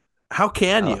 how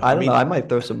can you? I I don't know. mean, I might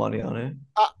throw some money on it.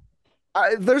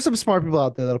 I, there's some smart people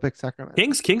out there that'll pick Sacramento.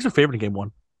 Kings are favored in game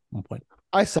one point.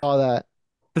 I saw that.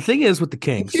 The thing is with the I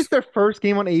think it's Kings, their first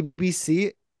game on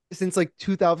ABC since like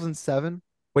 2007.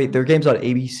 Wait, their game's on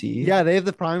ABC? Yeah, they have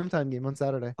the primetime game on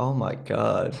Saturday. Oh my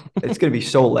God. It's gonna be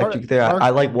so Mark, electric there. Mark,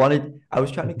 I like wanted I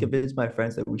was trying to convince my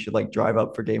friends that we should like drive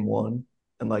up for game 1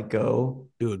 and like go.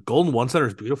 dude, Golden One Center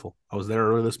is beautiful. I was there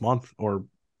earlier this month or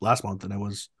last month, and it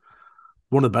was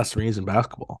one of the best arenas in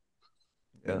basketball.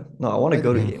 Yeah. No, I want to like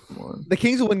go to Mm. game 1. the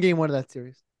Kings will win game one of that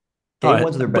series. All Game right,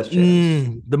 1's their but best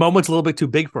chance. the moment's a little bit too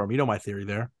big for him. You know my theory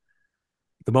there.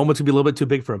 The moment's gonna be a little bit too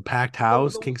big for a packed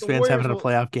house. Kings The fans haven't Warriors had a will.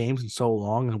 playoff games in so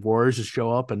long, and Warriors just show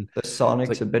up and The it's Sonics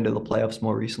like, have been to the playoffs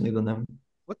more recently than them.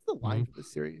 What's the line mhm. for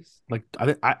this series? Like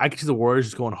I could see the Warriors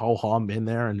just going ho hum in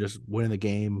there and just winning the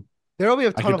game. There will be a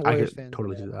I ton could of I Warriors could fans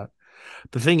totally there. do that.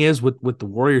 The thing is with the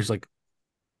Warriors, like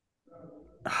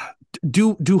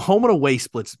do home and away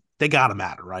splits, they gotta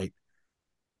matter, right?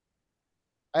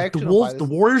 I Like the actually don't buy Wolves,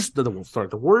 this.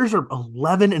 the Warriors are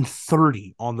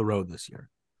 11-30 on the road this year.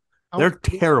 They're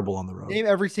terrible on the road. Name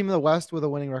every team in the West with a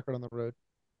winning record on the road.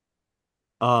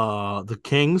 The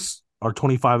Kings are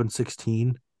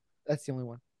 25-16, That's the only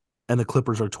one. and the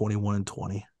Clippers are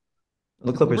 21-20.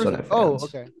 The Clippers don't Clippers. have Oh,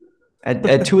 fans. okay.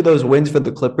 And two of those wins for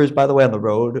the Clippers, by the way, on the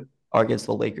road are against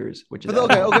the Lakers, which is For the,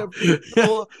 at okay, home. okay.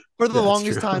 For the Yeah, that's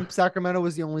longest true. time, Sacramento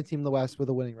was the only team in the West with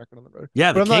a winning record on the road.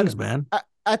 Yeah, But the I'm not Kings, man.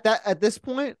 at this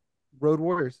point, Road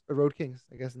Warriors or Road Kings,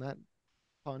 I guess, in that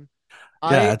pun. Yeah,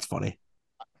 I that's funny.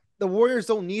 The Warriors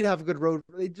don't need to have a good road.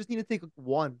 They just need to take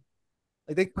one.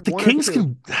 Like they But the one or Kings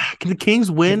two. can the Kings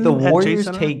If the win at Chase Warriors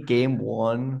Center? take game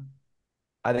 1,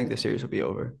 I think the series will be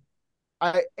over.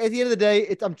 At the end of the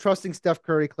day, I'm trusting Steph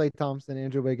Curry, Klay Thompson,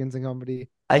 Andrew Wiggins, and company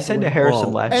I to said to win. Harrison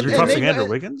Well, last And you're year. and trusting they Andrew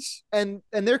Wiggins? and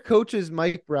their coach is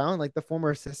Mike Brown, like the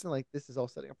former assistant. Like this is all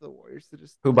setting up for the Warriors to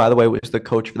just Who, by the way, was the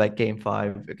coach for that game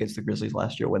 5 against the Grizzlies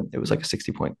last year when it was like a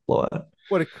 60-point blowout.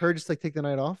 what occurred, just like take the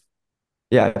night off.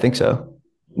 Yeah, I think so.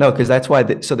 No, because that's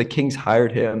why. So the Kings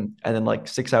hired him, and then like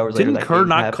 6 hours later, Didn't that Kerr game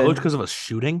not coach happened. because of a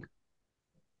shooting?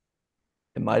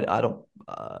 It might. I don't.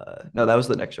 No, that was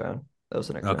the next round. That was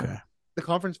the next Okay. round. The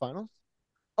conference finals.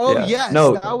 Oh Yeah. yes,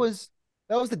 No. that was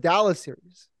the Dallas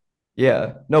series.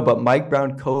 Yeah. No, but Mike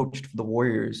Brown coached for the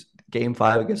Warriors game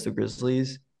 5 against the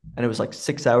Grizzlies, and it was like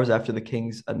 6 hours after the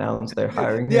Kings announced they're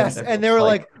hiring him. Yes, and they were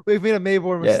like, "We've made a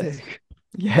Mayborn yes, mistake."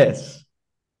 yes.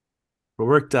 But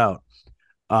worked out.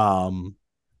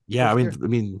 Yeah, First year. I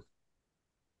mean,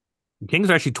 the Kings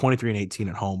are actually 23-18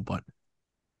 at home, but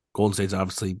Golden State's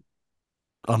obviously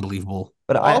unbelievable.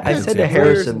 But I'll I pick said to Warriors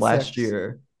Harrison in last 6.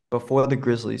 year before the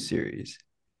Grizzlies series,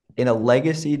 in a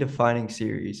legacy defining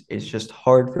series, it's just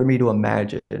hard for me to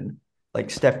imagine like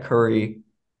Steph Curry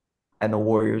and the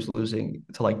Warriors losing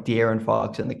to like De'Aaron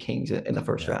Fox and the Kings in the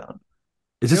first Yeah. round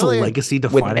Is this a Really, legacy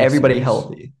with defining everybody series?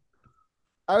 healthy.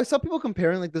 I saw people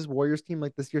comparing like this Warriors team,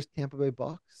 like this year's Tampa Bay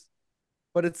Bucks,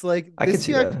 but it's like I can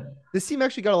see that. this team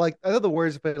actually got like I thought the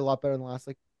Warriors played a lot better in the last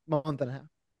like month and a half.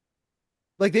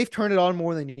 Like they've turned it on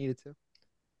more than they needed to.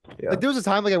 Yeah. Like there was a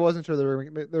time like I wasn't sure they were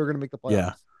going to make the playoffs.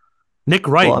 Yeah. Nick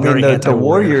Wright, Well, I mean, very the anti-Warrior.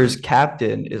 Warriors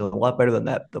captain is a lot better than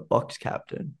that. The Bucks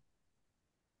captain.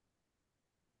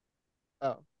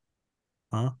 Oh,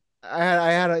 Huh? I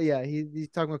had a yeah. He's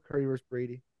talking about Curry versus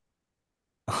Brady.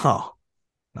 Oh,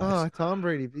 nice. Oh, Tom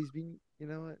Brady. He's been, you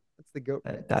know what? That's the goat.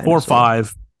 That Pick.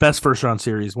 4-5, best first round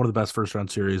series, one of the best first round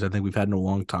series I think we've had in a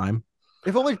long time.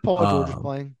 If only Paul George was Um,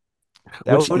 playing.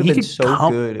 That which would have he been so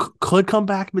good. could come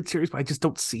back mid series, but I just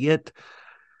don't see it.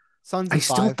 Suns I in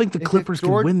still 5. think the If Clippers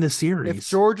George, can win this if series.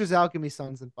 George is out, give me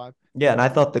Suns in 5. Yeah, and I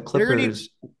thought the They're gonna need- Clippers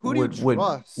who do you would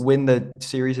trust? win the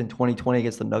series in 2020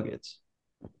 against the Nuggets.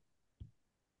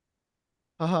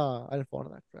 Haha, I didn't fall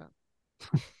into that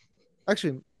trap.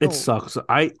 Actually, It no, sucks.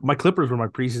 My Clippers were my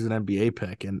preseason NBA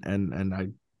pick, and I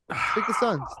pick the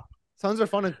Suns. Suns are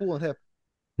fun and cool and hip.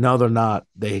 no, they're not.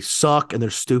 They suck and they're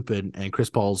stupid. And Chris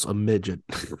Paul's a midget.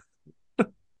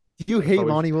 You That's hate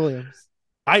always. Monty Williams.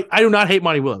 I do not hate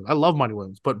Monty Williams. I love Monty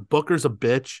Williams, but Booker's a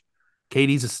bitch.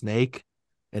 KD's a snake,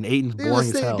 and Aiton's He was a boring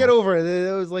as snake. Get hell. over it.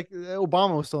 It was like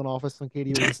Obama was still in office when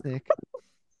KD was a snake.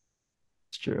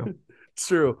 It's true. It's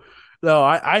true. No,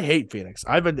 I hate Phoenix.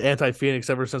 I've been anti-Phoenix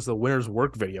ever since the Winners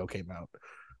Work video came out.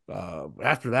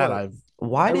 After that, What? I've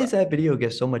Why does that video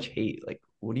get so much hate? Like,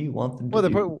 what do you want them Well, to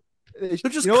do? they're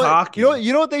just you know what? cocky.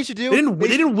 You know what they should do? They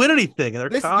didn't win anything, and they're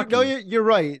This, cocky. no, you're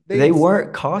right. They weren't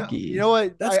You cocky. know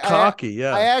what? That's cocky.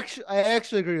 Yeah. I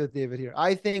actually agree with David here.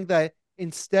 I think that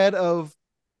instead of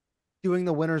doing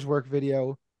the winner's work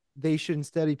video, they should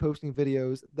instead be posting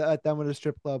videos at them at a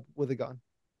strip club with a gun.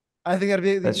 I think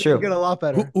That's they true. get a lot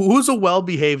better. Who's a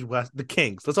well-behaved West? The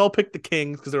Kings. Let's all pick the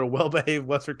Kings because they're a well-behaved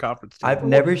Western Conference team. I've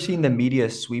never seen the media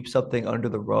sweep something under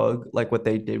the rug like what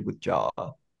they did with Ja.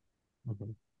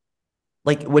 Mhm.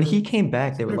 Like when he came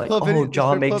back, they were Strip like, club "Oh, video- Ja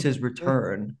strip makes club- his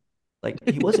return." Like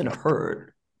he wasn't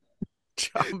hurt.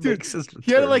 Ja Dude, makes his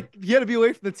he had return. to be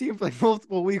away from the team for like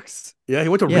multiple weeks. Yeah, he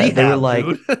went to Yeah, they were rehab, like,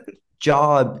 dude.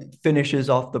 Ja finishes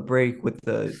off the break with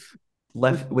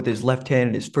his left hand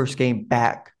in his first game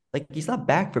back. Like he's not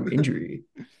back from injury.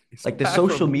 He's Like the back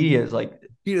social from- media is like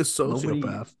He is nobody.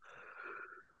 sociopath.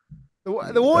 The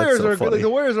Warriors so are good. Like, funny. the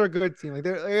Warriors are a good team. Like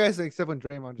they're, I guess, except when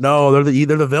Draymond. No, they're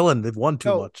the villain. They've won too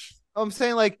No. much. I'm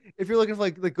saying like if you're looking for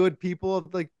like the good people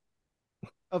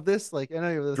of this, like I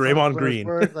know the Draymond Suns, Green.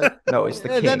 Work, like, No, it's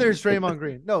the and then there's Kings. Draymond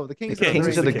Green. No, the Kings. The are Kings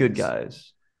the are the Kings. good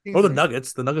guys. Kings Oh, the are-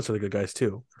 Nuggets. The Nuggets are the good guys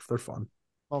too. They're fun.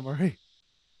 Oh, Murray.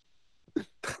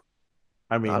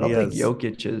 I mean, I don't he think has,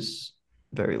 Jokic is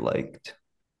very liked.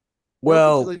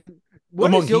 well, like, what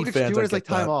among is Heat Jokic fans, doing? I Is like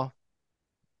get time that. off.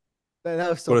 That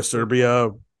was so go to stupid. Serbia,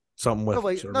 something with No,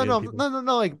 like Serbian people.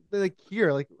 no, like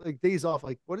here, like days off.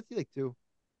 Like what does he like do?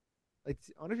 Like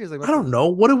I wonder if he's like. I don't know.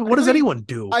 What I does feel like- anyone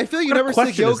do? I feel like you What kind never of see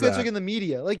question is Jokic that? like in the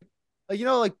media, like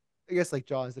like I guess like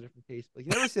John is a different case, but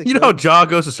you never see like You know how Jokic- Ja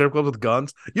goes to strip clubs with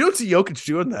guns? You don't see Jokic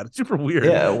doing that. It's super weird.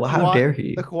 Yeah, well, how Kawhi- dare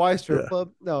he? the Kawhi strip Yeah.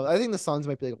 club. No, I think the Suns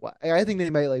might be like I think they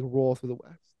might like roll through the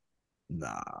West.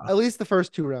 Nah. At least the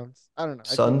first two rounds. I don't know.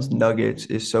 Suns Nuggets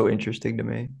is so interesting to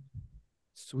me.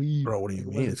 Sweet. Bro, what do you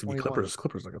Like, mean? was It's gonna be 21. Clippers.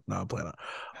 Clippers like no, I'm playing it.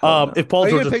 Hell no. If Paul Are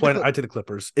you George gonna is pick the playing, Clip- I take the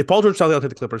Clippers. If Paul George is healthy, I'll take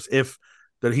the Clippers. If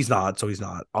he's not, so he's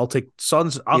not. I'll take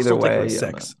Suns. I'll Either still take him way, in yeah,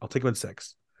 6. man. I'll take him in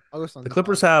 6. I'll go Suns. The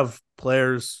Clippers have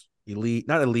players,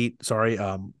 not elite, sorry,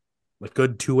 like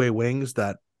good two-way wings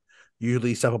that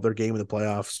usually step up their game in the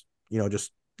playoffs. You know,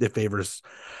 just it favors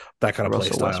that kind of play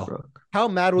Russell style. Westbrook. How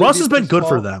mad will Russ you has be if been Chris good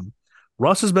for Paul- them.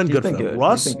 Russ has been He's good been for them. good.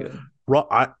 Russ, He's been good.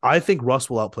 I think Russ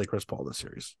will outplay Chris Paul this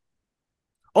series.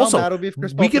 How Also, mad will be if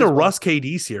Chris we Paul get a plays well? Russ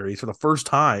KD series for the first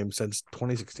time since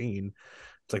 2016.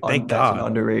 It's like, thank That's an God.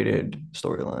 underrated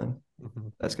storyline.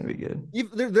 Mhm. That's gonna be good.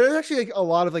 There's actually like a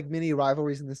lot of like mini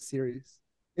rivalries in this series.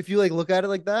 If you like look at it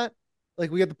like that,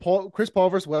 like we got Chris Paul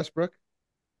versus Westbrook,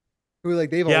 who like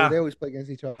they always play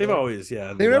against each other. They've always,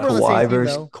 yeah. They never on the same team,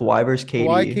 though. Kawhi versus KD.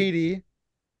 Kawhi, KD.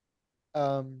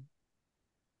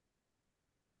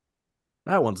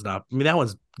 That one's not. I mean, that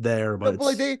one's there, but But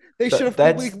like it's, they should have.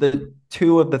 That's the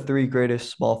two of the three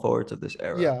greatest small forwards of this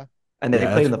era. Yeah. And they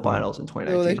Yeah, played in that's the cool. finals in No,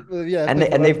 2019. yeah, And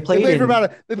they've played in-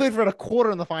 they played for about a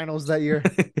quarter in the finals that year.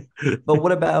 But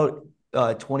what about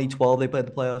 2012? They played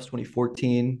the playoffs,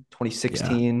 2014,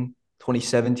 2016,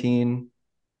 2017.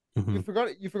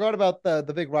 Mhm. You forgot about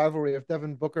the big rivalry of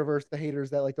Devin Booker versus the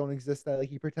haters that like don't exist that like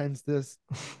he pretends this.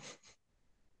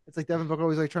 It's like Devin Booker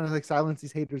always like trying to like silence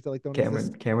these haters that like don't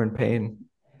exist. Cameron Payne.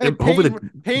 And Hopefully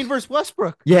Payne versus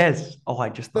Westbrook. Yes. Oh, I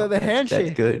just The thought that's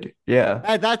handshake. good.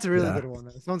 Yeah. That's a really Yeah. good one.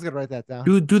 Someone's gonna write that down.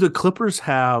 do the Clippers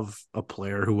have a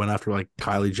player who went after like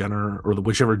Kylie Jenner or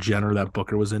whichever Jenner that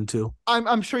Booker was into?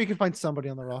 I'm sure you can find somebody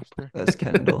on the roster. That's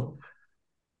Kendall.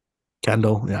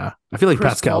 Kendall, yeah. I feel like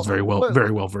Chris Pascal's Paul.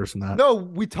 very well versed in that. No,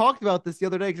 we talked about this the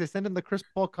other day because I sent him the Chris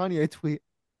Paul Kanye tweet.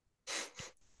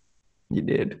 You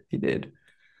did. He did.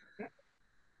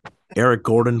 Eric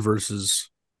Gordon versus.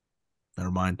 Never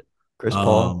mind. Chris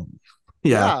Paul.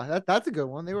 Yeah. That's a good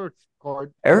one. They were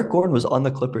hard. Eric Gordon was on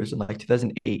the Clippers in like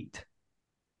 2008.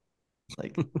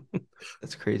 Like,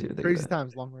 that's crazy to think Crazy about.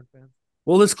 times, long run fans.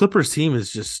 Well, this Clippers team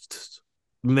is just.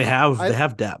 I mean, they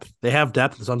have depth. They have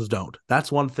depth. The Suns don't.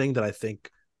 That's one thing that I think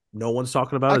no one's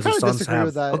talking about. I Is the kind of Suns disagree have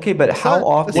with that. Okay, but The how Sun-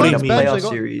 often What do in you a mean? playoff bench,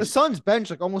 like, series? the Suns bench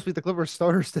like almost beat the Clippers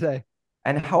starters today.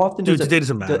 And how often Dude, does today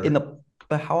doesn't matter.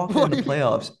 how often What in do the you mean?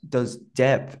 playoffs does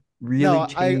depth No, really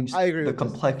changed I agree the with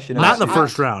this. complexion of the Not in the I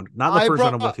first series. round. Not in the first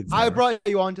round. I'm with you I there. brought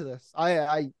you onto this.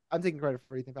 I'm taking credit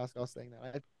for Ethan Pascal saying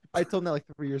that. I told him that like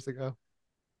 3 years ago.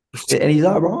 And he's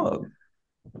not wrong.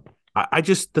 I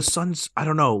just the Suns. I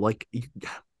don't know.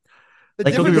 The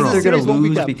Like Don't he get difference me is thinks this they're wrong. gonna series won't be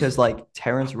lose depth. because like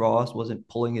Terrence Ross wasn't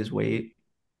pulling his weight.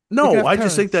 They can No, have I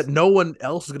just think that Terrence, no one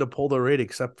else is going to pull their weight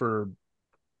except for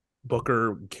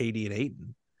Booker, KD, and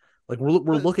Aiton. Like we're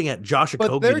but looking at Josh but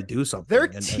Okogie to do their something,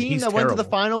 and team he's that went to the terrible.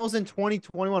 finals in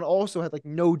 2021 also had like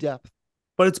no depth.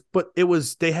 But it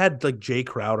was they had like Jay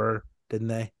Crowder, didn't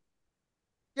they?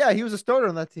 Yeah, he was a starter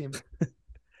on that team.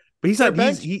 But he's Their not.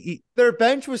 bench, their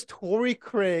bench was Torrey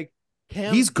Craig,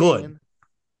 Cam He's good. Payne.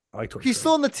 I like Torrey He's Craig.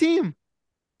 still on the team.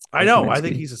 I And know. I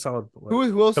think Kaminsky. he's a solid player.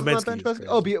 Who else is on that Kaminsky bench? is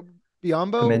Oh, crazy.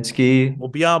 Biombo. Kaminsky, Well,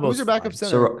 Who's Biombo's your backup fine.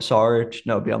 center? Sarge.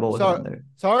 No, Biombo wasn't Sar on there.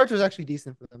 Sarge was actually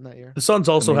decent for them that year. The Suns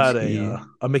also had Kaminsky.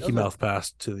 a That Mickey was Mouth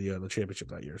pass to the championship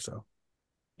that year. So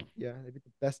yeah, they beat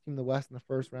the best team in the West in the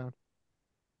first round.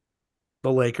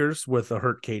 the Lakers with a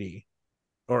hurt KD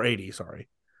or 80, sorry,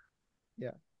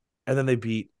 Yeah, and then they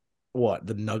beat what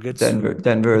the Nuggets, Denver. who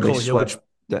Denver. They Nikola Jokic swept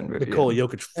Denver. Yeah. Nikola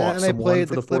Jokic fought and they someone played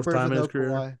for the the fourth Clippers time with in his no career,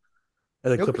 Kawhi.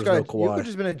 and the Clippers no Jokic Kawhi.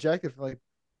 has been ejected for like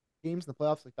games in the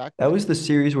playoffs like back to That back. was the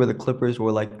series where the Clippers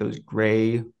were like those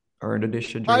gray earned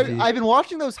edition jerseys. I've been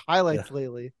watching those Yeah, highlights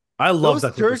lately. I love Those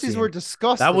that Clippers jerseys were team. That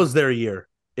disgusting. was their year.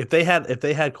 If they had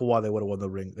Kawhi, they would have won the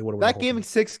ring. They would have won the That whole game in thing.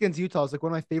 6 against Utah is like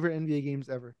one of my favorite NBA games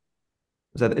ever.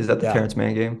 Is that the Yeah, Terrence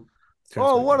Mann game?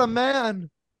 Terrence Oh, Mann what a game. man!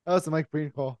 That was the Mike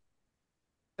Breen call.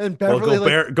 And Well,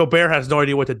 Beverly Gobert has no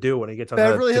idea what to do when he gets on the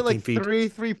Beverly hit 15 like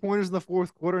feet. three pointers in the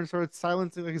fourth quarter and started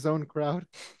silencing like his own crowd.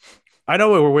 I know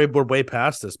we're way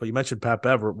past this, but you mentioned Pat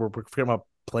Bev. We're forgetting about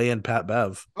playing Pat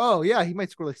Bev. Oh yeah, he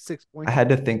might score like 6 points. I had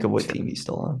to think of what team he's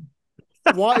still on.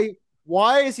 Why?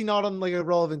 Why is he not on like a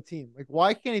relevant team? Like,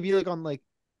 why can't he be like on like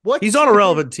what? He's on a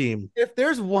relevant team. If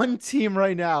there's one team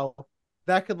right now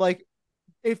that could like,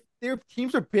 if their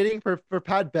teams are bidding for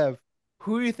Pat Bev,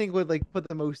 who do you think would like put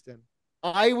the most in?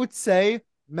 I would say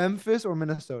Memphis or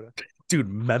Minnesota. Dude,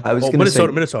 I was oh, gonna say, yeah,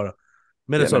 Minnesota for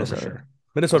Minnesota. sure.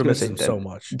 I was Minnesota gonna misses say him so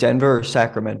much. Denver or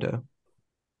Sacramento.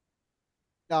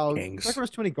 Now, Kings.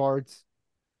 Sacramento's too many guards.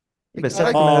 Yeah, but I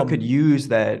like Sacramento could Um, use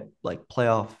that like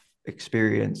playoff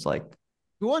experience, like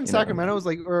who won you know, Sacramento was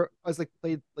like or was like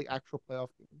played like actual playoff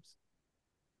games.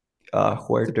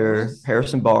 Huerter, Sabonis,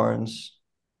 Harrison Barnes.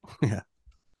 yeah.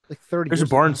 like 30 There's a years ago.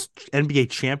 Barnes NBA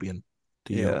champion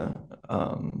to you. Yeah.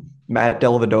 Matt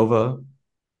Dellavedova.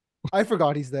 I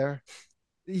forgot he's there.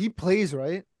 He plays,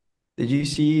 right? Did you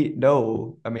see?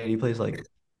 No, I mean he's played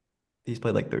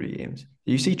like 30 games.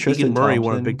 Did you see Keegan Tristan Murray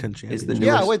won a Big Thompson Ten is the championship.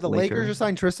 Yeah, newest wait, the Lakers Laker? just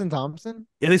signed Tristan Thompson.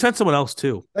 Yeah, they signed someone else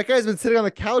too. That guy's been sitting on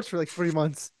the couch for like 3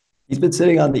 months. He's been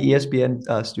sitting on the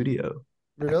ESPN studio,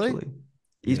 Really? actually. Yeah.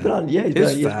 He's been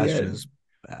His on fashion ESPN. is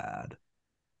bad.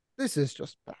 This is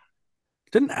just bad.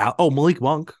 Didn't Malik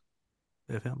Monk?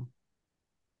 They have him.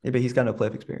 Yeah, but he's got no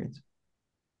playoff experience.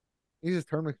 He's just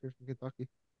tournament from Kentucky.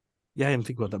 Yeah, I didn't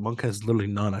think about that. Monk has literally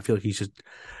none. I feel like he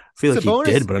Sabonis,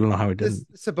 did, but I don't know how he didn't.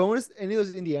 Sabonis, any of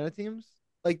those Indiana teams,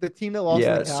 like the team that lost to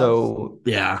Yeah, the Cavs. so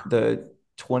Yeah. the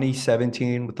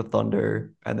 2017 with the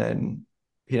Thunder, and then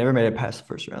he never made it past the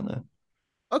first round though.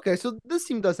 Okay, so this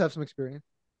team does have some experience.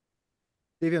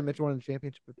 Davion Mitchell won the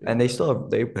championship. And they still have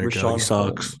There you go. He Rashawn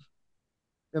sucks. Holmes.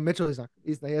 Yeah, Mitchell is not.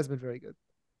 He has been very good.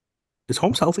 Is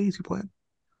Holmes healthy? Is he playing?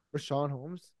 Rashawn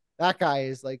Holmes. That guy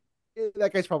is like.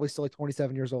 That guy's probably still like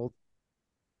 27 years old.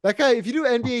 That guy, if you do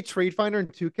NBA Trade Finder in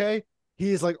 2K,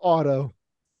 he is like auto.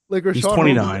 Like He's Rashawn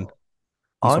 29. Holmes.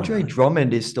 Andre 29.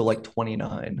 Drummond is still like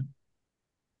 29.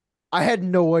 I had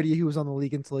no idea he was on the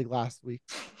league until like last week.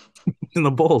 He's in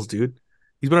the Bulls, dude.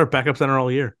 He's been our backup center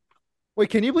all year. Wait,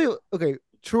 can you believe? Okay,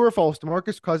 true or false?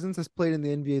 DeMarcus Cousins has played in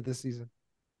the NBA this season.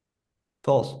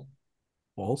 False.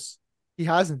 False. He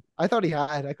hasn't. I thought he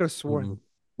had. I could have sworn. Mm,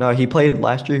 No, he played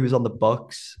last year. He was on the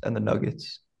Bucks and the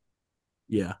Nuggets.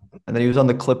 yeah. And then he was on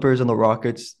the Clippers and the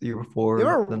Rockets the year They before,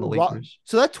 were then the Lakers.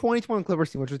 So that 2021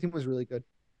 Clippers team, which team was really good.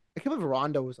 I can't believe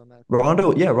Rondo was on that.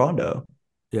 Rondo.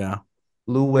 Yeah.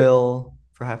 Lou Will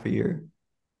for half a year.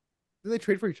 Did they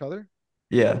trade for each other?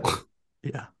 Yeah.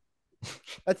 Yeah.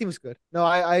 That team was good. No,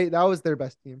 I that was their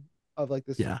best team of like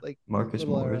this. Yeah. Like Marcus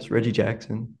little Morris, era. Reggie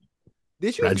Jackson. The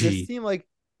issue with Reggie. this team, like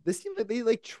they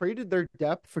like traded their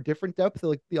depth for different depth,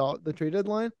 like the trade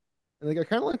deadline, and like I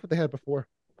kind of like what they had before.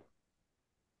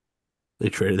 They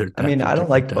traded their depth. I mean, for I don't different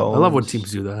like depth. I love when Bones.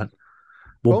 teams do that.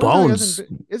 Well, Bones really hasn't Bones,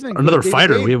 been, hasn't been another good. David,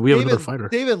 fighter. Dave, We have another David, fighter.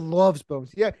 David loves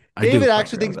Bones. Yeah, I David do. I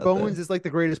actually forgot thinks about Bones that. is like the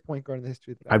greatest point guard in the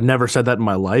history of the I've basketball. never said that in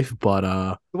my life, but The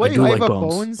I way you do hype like up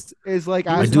Bones. Bones is like He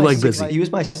I was do asking my like something six. Busy. like He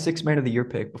was my sixth man of the year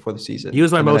pick before the He season,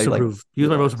 was my and then I most like improved. He was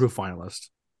my most realized, improved finalist.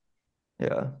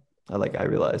 yeah, I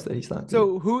realized that he's not good.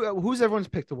 so. Who's everyone's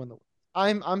pick to win the West?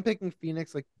 I'm picking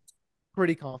Phoenix like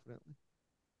pretty confidently.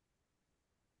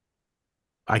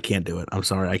 I can't do it. I'm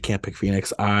sorry. I can't pick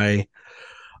Phoenix. I'm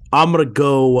gonna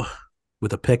go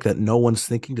with a pick that no one's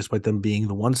thinking, despite them being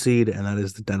the 1 seed, and that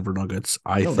is the Denver Nuggets.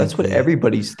 I No, that's think what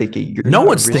everybody's thinking. You're no not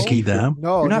one's risky thinking for them.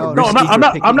 No, you're not no, No, no. risky for I'm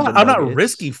picking the not. I'm not Nuggets.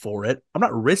 risky for it. I'm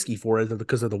not risky for it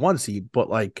because they're the 1 seed. But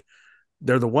like,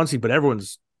 they're the 1 seed, but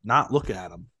everyone's not looking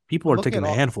at them. People I'm are looking taking at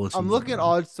a all. handful of I'm teams over looking at them.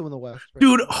 odds to win the West right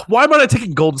Dude, now. why am I not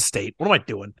taking Golden State? What am I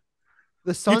doing?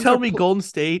 The You Suns tell are me Golden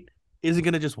State isn't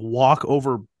going to just walk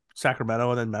over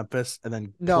Sacramento and then Memphis and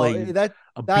then no, play a that's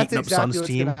beaten up exactly Suns what's gonna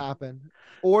team? happen.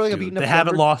 Or like a Dude, beaten they up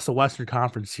haven't Denver. lost the Western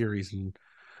Conference series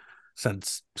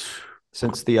since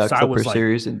Since the so I was Clipper like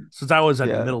series and since I was at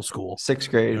yeah, middle school.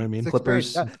 sixth You know what I grade mean? Sixth grade.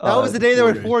 Clippers, That was the day there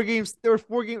were Warriors. 4 games. There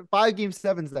were 5 game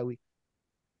sevens that week.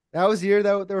 That was the year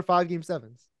that there were 5 game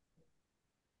sevens.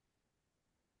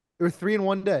 There were three in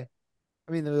one day.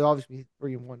 I mean, there was obviously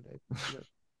three in one day.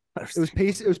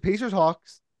 It was Pacers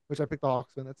Hawks, which I picked the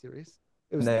Hawks to win that series.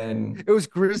 It And was then it was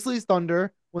Grizzlies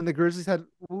Thunder when the Grizzlies had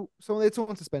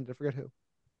someone suspended. I forget who.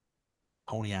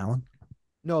 Tony Allen.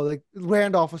 No, like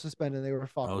Randolph was suspended. And they were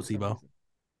fucked Oh, for some Zebo. reason.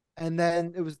 And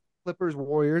then it was Clippers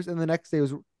Warriors, and the next day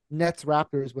was Nets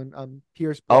Raptors when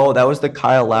Pierce oh, blocked that was the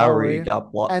Kyle Lowry Lowry,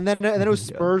 got blocked. and then it was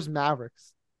Yeah. Spurs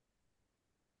Mavericks.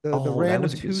 The Oh, that random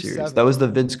was a good two series. seven. That was the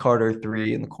Vince Carter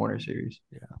three in the corner series.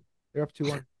 Yeah. They're up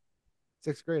 2-1.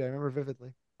 Sixth grade. I remember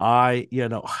vividly. I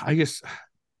guess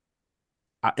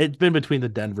it's been between the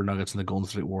Denver Nuggets and the Golden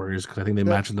State Warriors because I think they The,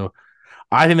 match in the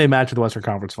I think they match in the Western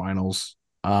Conference Finals.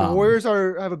 the Warriors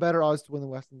have a better odds to win the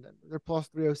West than Denver. They're plus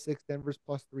 306. Denver's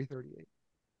plus 338.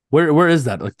 Where is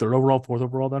that? Like third overall, fourth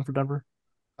overall then for Denver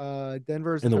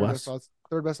Denver's in the third best West? odds.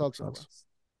 Third best odds in the Suns. West.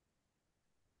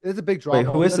 It's a big Wait,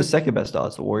 drop who off. is the second best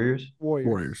odds? The Warriors? Warriors.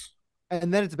 Warriors.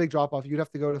 And then it's a big drop off. You'd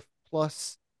have to go to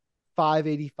plus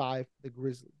 585 for the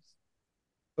Grizzlies.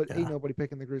 But Yeah. ain't nobody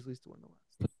picking the Grizzlies to win the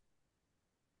West.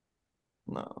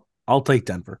 No. I'll take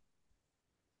Denver.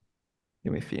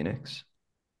 Give me Phoenix.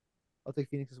 I'll take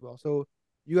Phoenix as well. So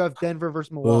you have Denver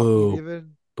versus Milwaukee, Boo.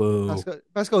 David. Boo.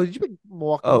 Pascal, did you pick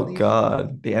Milwaukee? Oh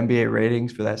God, the NBA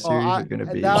ratings for that Oh, series are going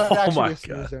to be. that would Oh actually my be a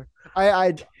snoozer.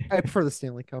 I prefer the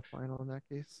Stanley Cup final in that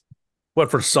case. What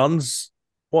for Suns?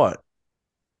 What?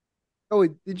 Oh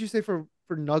wait, did you say for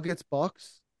Nuggets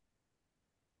Bucks?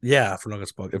 Yeah, for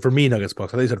Nuggets Bucks. For me, Nuggets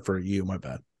Bucks. I think you said for you. My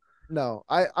bad. No,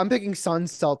 I'm picking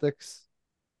Suns Celtics.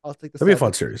 I'll take the That'd be a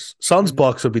fun Celtics. series. Suns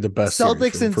Bucks would be the best Celtics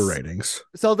series and for ratings.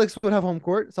 Celtics would have home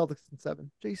court. Celtics in 7.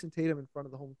 Jason Tatum in front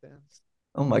of the home fans.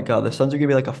 Oh my God, the Suns are going to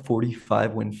be like a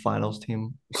 45 win finals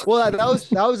team. Well,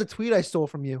 that was a tweet I stole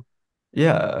from you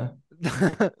Yeah.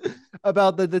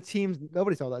 about the teams.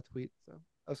 Nobody saw that tweet, so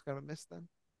that was kind of a miss then.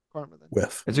 Karma then.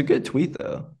 With It's a good tweet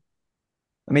though.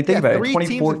 I mean, think Yeah, about it. 3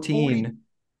 teams with 2014,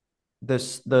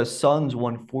 the Suns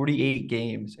won 48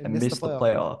 games and missed the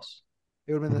playoffs.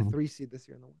 It would have been the 3 seed this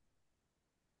year in the West.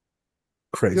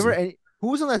 crazy. Who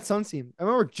was on that Suns team? I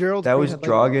remember Gerald That Green was had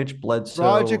Dragic, Bledsoe,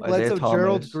 Dragic, Isaiah Bledsoe, Thomas,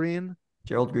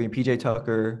 Gerald Green. PJ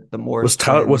Tucker, the Morris Was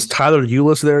twins. Tyler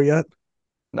Eulis there yet?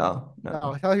 No.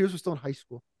 No, Tyler Hughes was still in high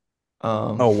school.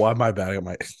 Oh, why my bad? I got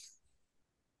my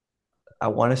I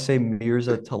want to say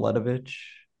Mirza Teletovic,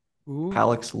 Who?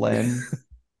 Alex Len,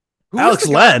 Who was Alex the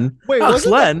guy- Len. Wait, Alex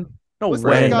wasn't that- Len. No was that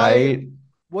way. Brandon guy- Knight.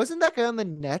 Wasn't that guy on the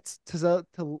Nets? Yeah,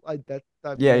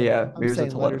 I'm Mirza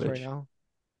saying letters right Teletovic. now.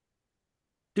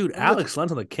 Dude, Alex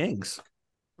Len's on the Kings.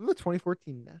 Remember the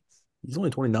 2014 Nets? He's only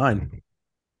 29.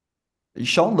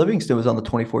 Sean Livingston was on the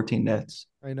 2014 Nets.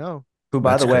 I know. Who,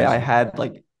 by That's the way,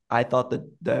 crazy. I thought that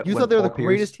You when thought they were the Paul Pierce-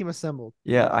 greatest team assembled.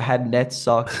 Yeah, I had Nets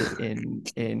socks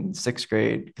in sixth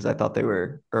grade because I thought they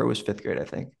were, or it was fifth grade, I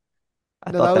think.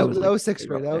 I No, thought that was like, sixth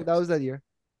they were grade. up That next. was that year.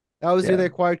 That was the year Yeah. they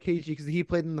acquired KG because he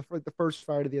played in the first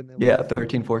Friday of the end. Yeah,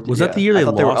 13, 14. Was that the year I they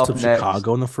thought were lost to up next,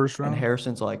 Chicago in the first and round?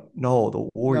 Harrison's like, no, the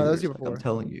Warriors. the year Like, before. I'm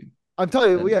telling you. I'm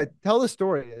telling you, And- yeah, tell the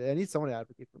story. I need someone to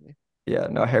advocate for me. Yeah,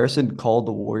 no, Harrison called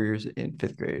the Warriors in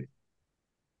fifth grade.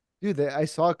 Dude, I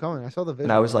saw it coming. I saw the vision.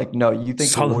 And I was like, no, you think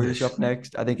Saw the the Warriors vision. up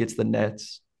next? I think it's the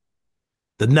Nets.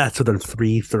 The Nets with their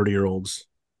 30-year-olds.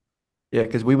 Yeah,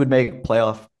 because we would make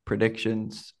playoff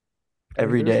predictions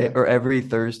every day Thursday. or every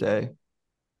Thursday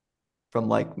from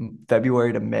like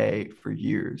February to May for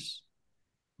years.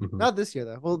 Mhm. Not this year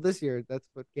though. Well, this year that's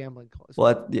what gambling calls.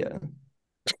 Well, yeah,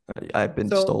 I've been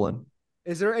So- stolen.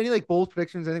 Is there any like bold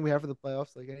predictions? Anything we have for the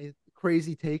playoffs? Like any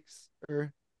crazy takes?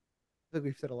 Or I think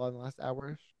we've said a lot in the last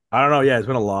hour. I don't know. Yeah, it's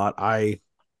been a lot.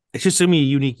 It's just gonna be a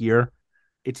unique year.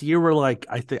 It's a year where like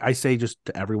I say just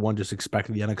to everyone, just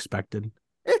expect the unexpected.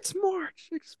 It's March.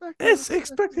 Expect the It's unexpected.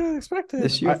 expected unexpected.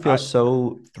 This year feels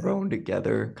so thrown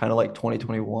together, kind of like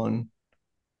 2021.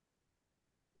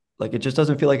 Like it just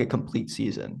doesn't feel like a complete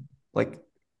season. Like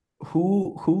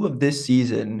who of this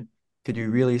season could you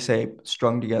really say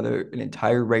strung together an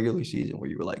entire regular season where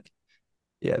you were like,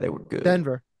 yeah, they were good.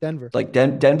 Denver, Like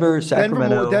Denver,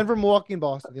 Sacramento, Denver, Milwaukee, and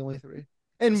Boston, the only three.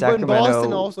 And when Boston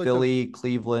Sacramento, also like took, Philly,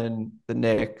 Cleveland, the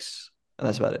Knicks, and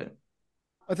that's about it.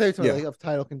 I'll tell you something Yeah. like of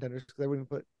title contenders because I wouldn't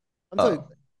put. I'm sorry, Oh,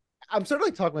 I'm starting to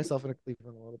like talk myself into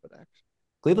Cleveland a little bit actually.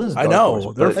 Cleveland's a I dark horse,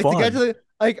 know they're but Like to get to fun. the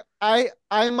like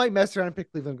I might mess around and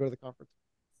pick Cleveland and go to the conference.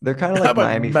 they're kind of How like about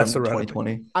Miami mess from around and pick?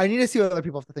 2020. I need to see what other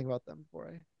people have to think about them before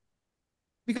I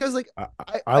because like I,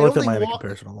 I I like don't the think Miami Milwaukee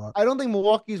comparison a lot. I don't think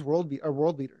Milwaukee's are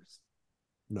world beaters.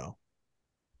 No,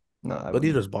 No, I but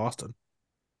neither wouldn't. is Boston.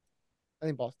 I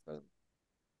think Boston.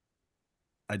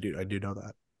 I do know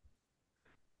that.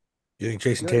 You think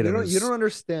Jason Tatum You is? don't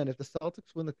understand. If the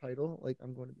Celtics win the title, like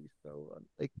I'm going to be so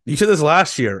like You said this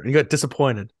last year and you got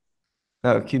disappointed.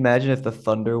 No, can you imagine if the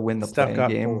Thunder win the Steph playing got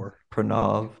game? 4.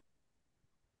 Pranav.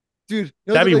 dude, you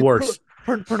know That'd that be like worse.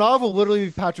 Pranav will literally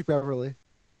be Patrick Beverly.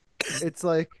 It's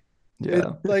like it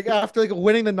Yeah. like after like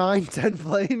winning the 9-10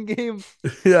 playing game.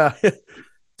 Yeah,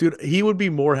 dude, he would be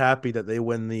more happy that they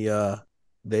win the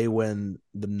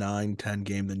 9-10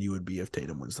 game than you would be if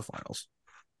Tatum wins the finals.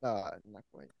 Not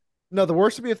quite. No, the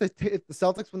worst would be if the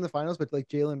Celtics win the finals, but like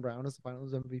Jalen Brown is the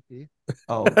Finals MVP.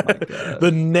 Oh my The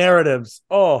God. narratives.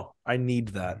 Oh, I need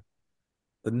that.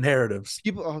 The narratives.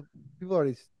 People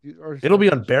already It'll be starting that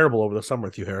shit. unbearable over the summer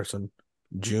with you, Harrison.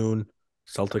 June,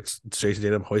 Celtics, Jason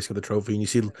Tatum hoisting the trophy, and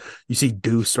you see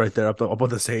Deuce right there up on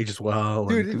the stage as well.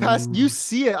 And Dude, past you Dude.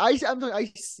 see it. I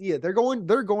see it. They're going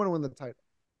to win the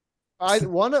title.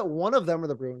 One of them or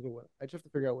the Bruins will win. I just have to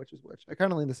figure out which is which. I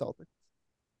kind of lean the Celtics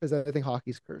because I think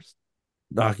hockey's cursed.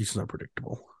 the hockey's not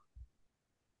predictable.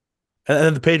 And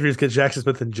then the Patriots get Jackson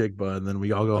Smith and Jigba, and then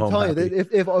we all go I'm home telling happy. you,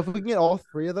 if we can get all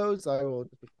three of those, I will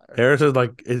just retire. Harrison,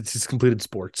 like, it's just completed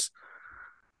sports.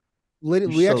 You're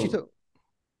We actually so took.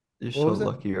 you're What so was it?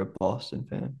 lucky you're a Boston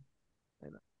fan. I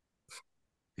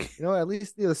know. At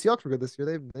least the Seahawks were good this year.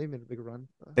 They made a big run.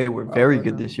 They were Wild very card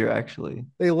good now. this year, actually.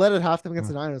 They led at halftime against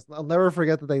Hmm. the Niners. I'll never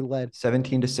forget that they led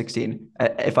 17 to 16.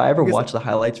 If I ever because watch the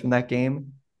highlights from that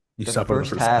game, You the stop on the first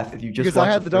first half. half, if you just I watch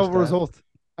the had the first double half, result.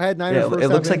 I had Niners yeah, it first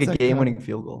half looks like and a second half. game-winning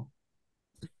field goal.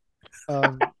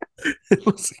 Um, It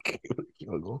was a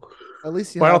field goal. at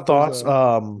least you Final have those.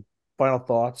 thoughts. Final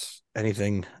thoughts.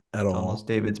 Anything at It's all? almost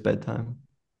David's bedtime.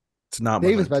 It's not my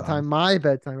David's bedtime. bedtime, my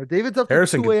bedtime. But David's up till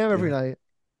Harrison 2 could, a.m. every yeah, night.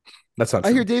 that's not I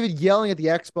hear true. David yelling at the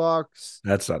Xbox.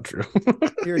 That's not true. I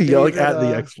hear Yelling David. at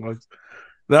the Xbox.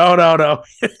 No, no, no.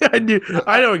 I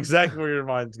I, know exactly where your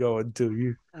mind's going to.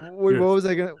 wait, You're what was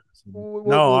I gonna?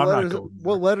 no, I'm not going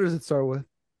What there. letters it start with?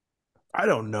 I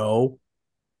don't know.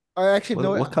 I actually What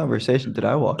know. what conversation did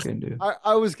I walk into?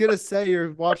 I was gonna say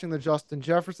you're watching the Justin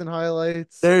Jefferson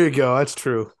highlights. There you go. That's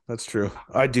true. That's true.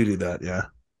 I do that. Yeah.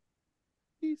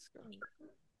 Ethan,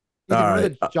 All remember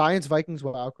right. the Giants Vikings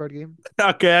wild card game?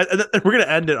 Okay. We're gonna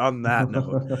end it on that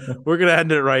note. We're gonna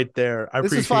end it right there. I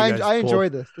This is appreciate you fine. guys I both.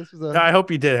 enjoyed this. This was a I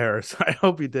hope you did, Harris. I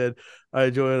hope you did. I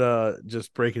enjoyed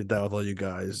just breaking it down with all you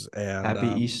guys. And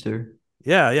Happy Easter.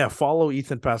 yeah. Follow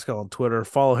Ethan Paskal on Twitter.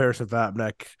 Follow Harrison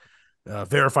Vapnek,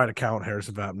 verified account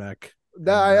Harrison Vapnek.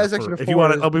 that. And That's actually if you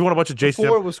want to, if you want a bunch of Jason,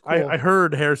 before it was cool. I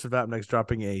heard Harrison Vapnek's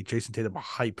dropping a Jason Tatum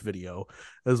hype video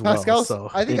as well. Pascal, So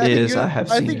It is. I have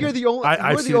seen you're it. the only I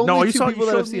you're the see. No, only you two saw. You people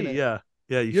that have showed seen me. it. Yeah.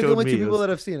 You You're the showed only me. two people that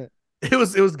have seen it.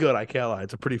 It was good. I can't lie.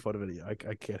 It's a pretty fun video. I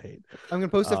can't hate. I'm gonna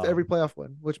post after every Um, playoff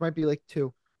win, which might be like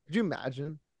two. Could you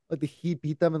imagine? Like the Heat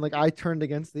beat them and like I turned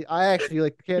against the I actually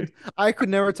like can't I could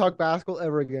never talk basketball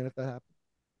ever again if that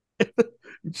happened.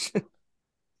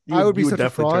 I would be you would such a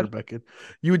definitely turn fraud. it back in.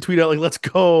 You would tweet out like "Let's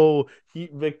go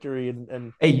Heat victory"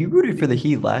 and Hey, you rooted for the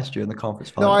Heat last year in the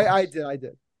conference No, I finals.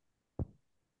 did.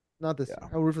 Not this yeah, year.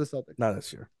 I'll root for the Celtics. not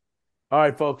this year. All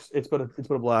right, folks. It's been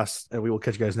a blast, and we will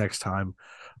catch you guys next time.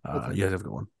 That's fine. You guys have a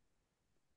good one.